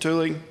Commissioner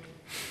Tooley.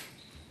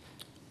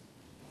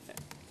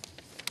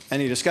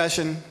 Any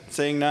discussion?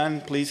 Seeing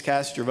none, please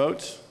cast your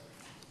votes.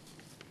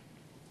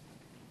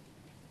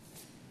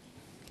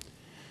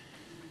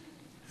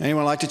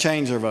 Anyone like to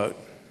change their vote?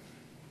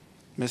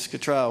 Ms.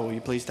 Cottrell, will you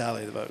please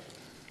tally the vote?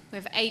 We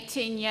have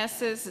 18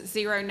 yeses,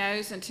 0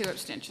 noes, and 2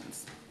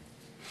 abstentions.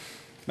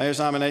 Mayor's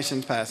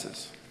nominations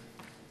passes.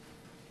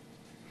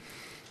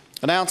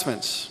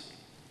 Announcements.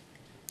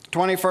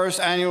 21st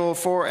Annual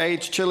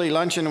 4-H Chili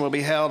Luncheon will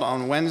be held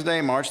on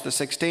Wednesday, March the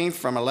 16th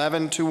from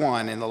 11 to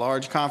 1 in the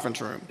large conference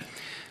room.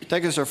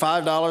 Tickets are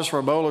 $5 for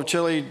a bowl of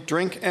chili,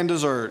 drink, and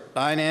dessert.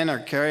 Dine in or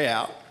carry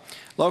out.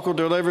 Local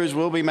deliveries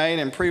will be made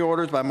in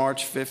pre-orders by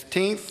March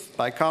 15th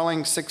by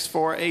calling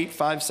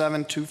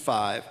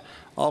 648-5725.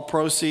 All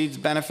proceeds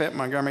benefit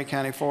Montgomery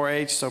County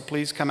 4-H, so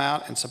please come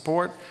out and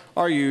support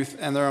our youth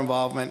and their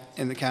involvement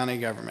in the county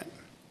government.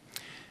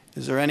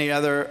 Is there any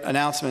other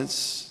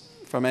announcements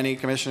from any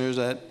commissioners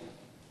that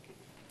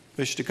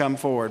wish to come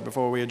forward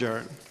before we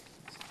adjourn?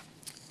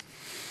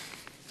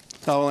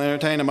 So I will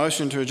entertain a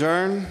motion to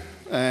adjourn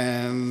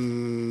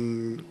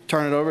and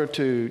turn it over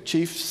to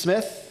Chief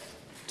Smith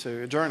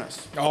to adjourn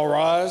us. All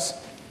rise.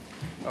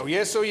 Oh,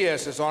 yes,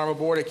 this Honorable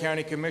Board of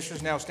County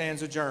Commissioners now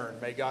stands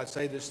adjourned. May God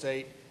save this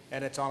state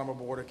and its Honorable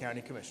Board of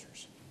County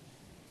Commissioners.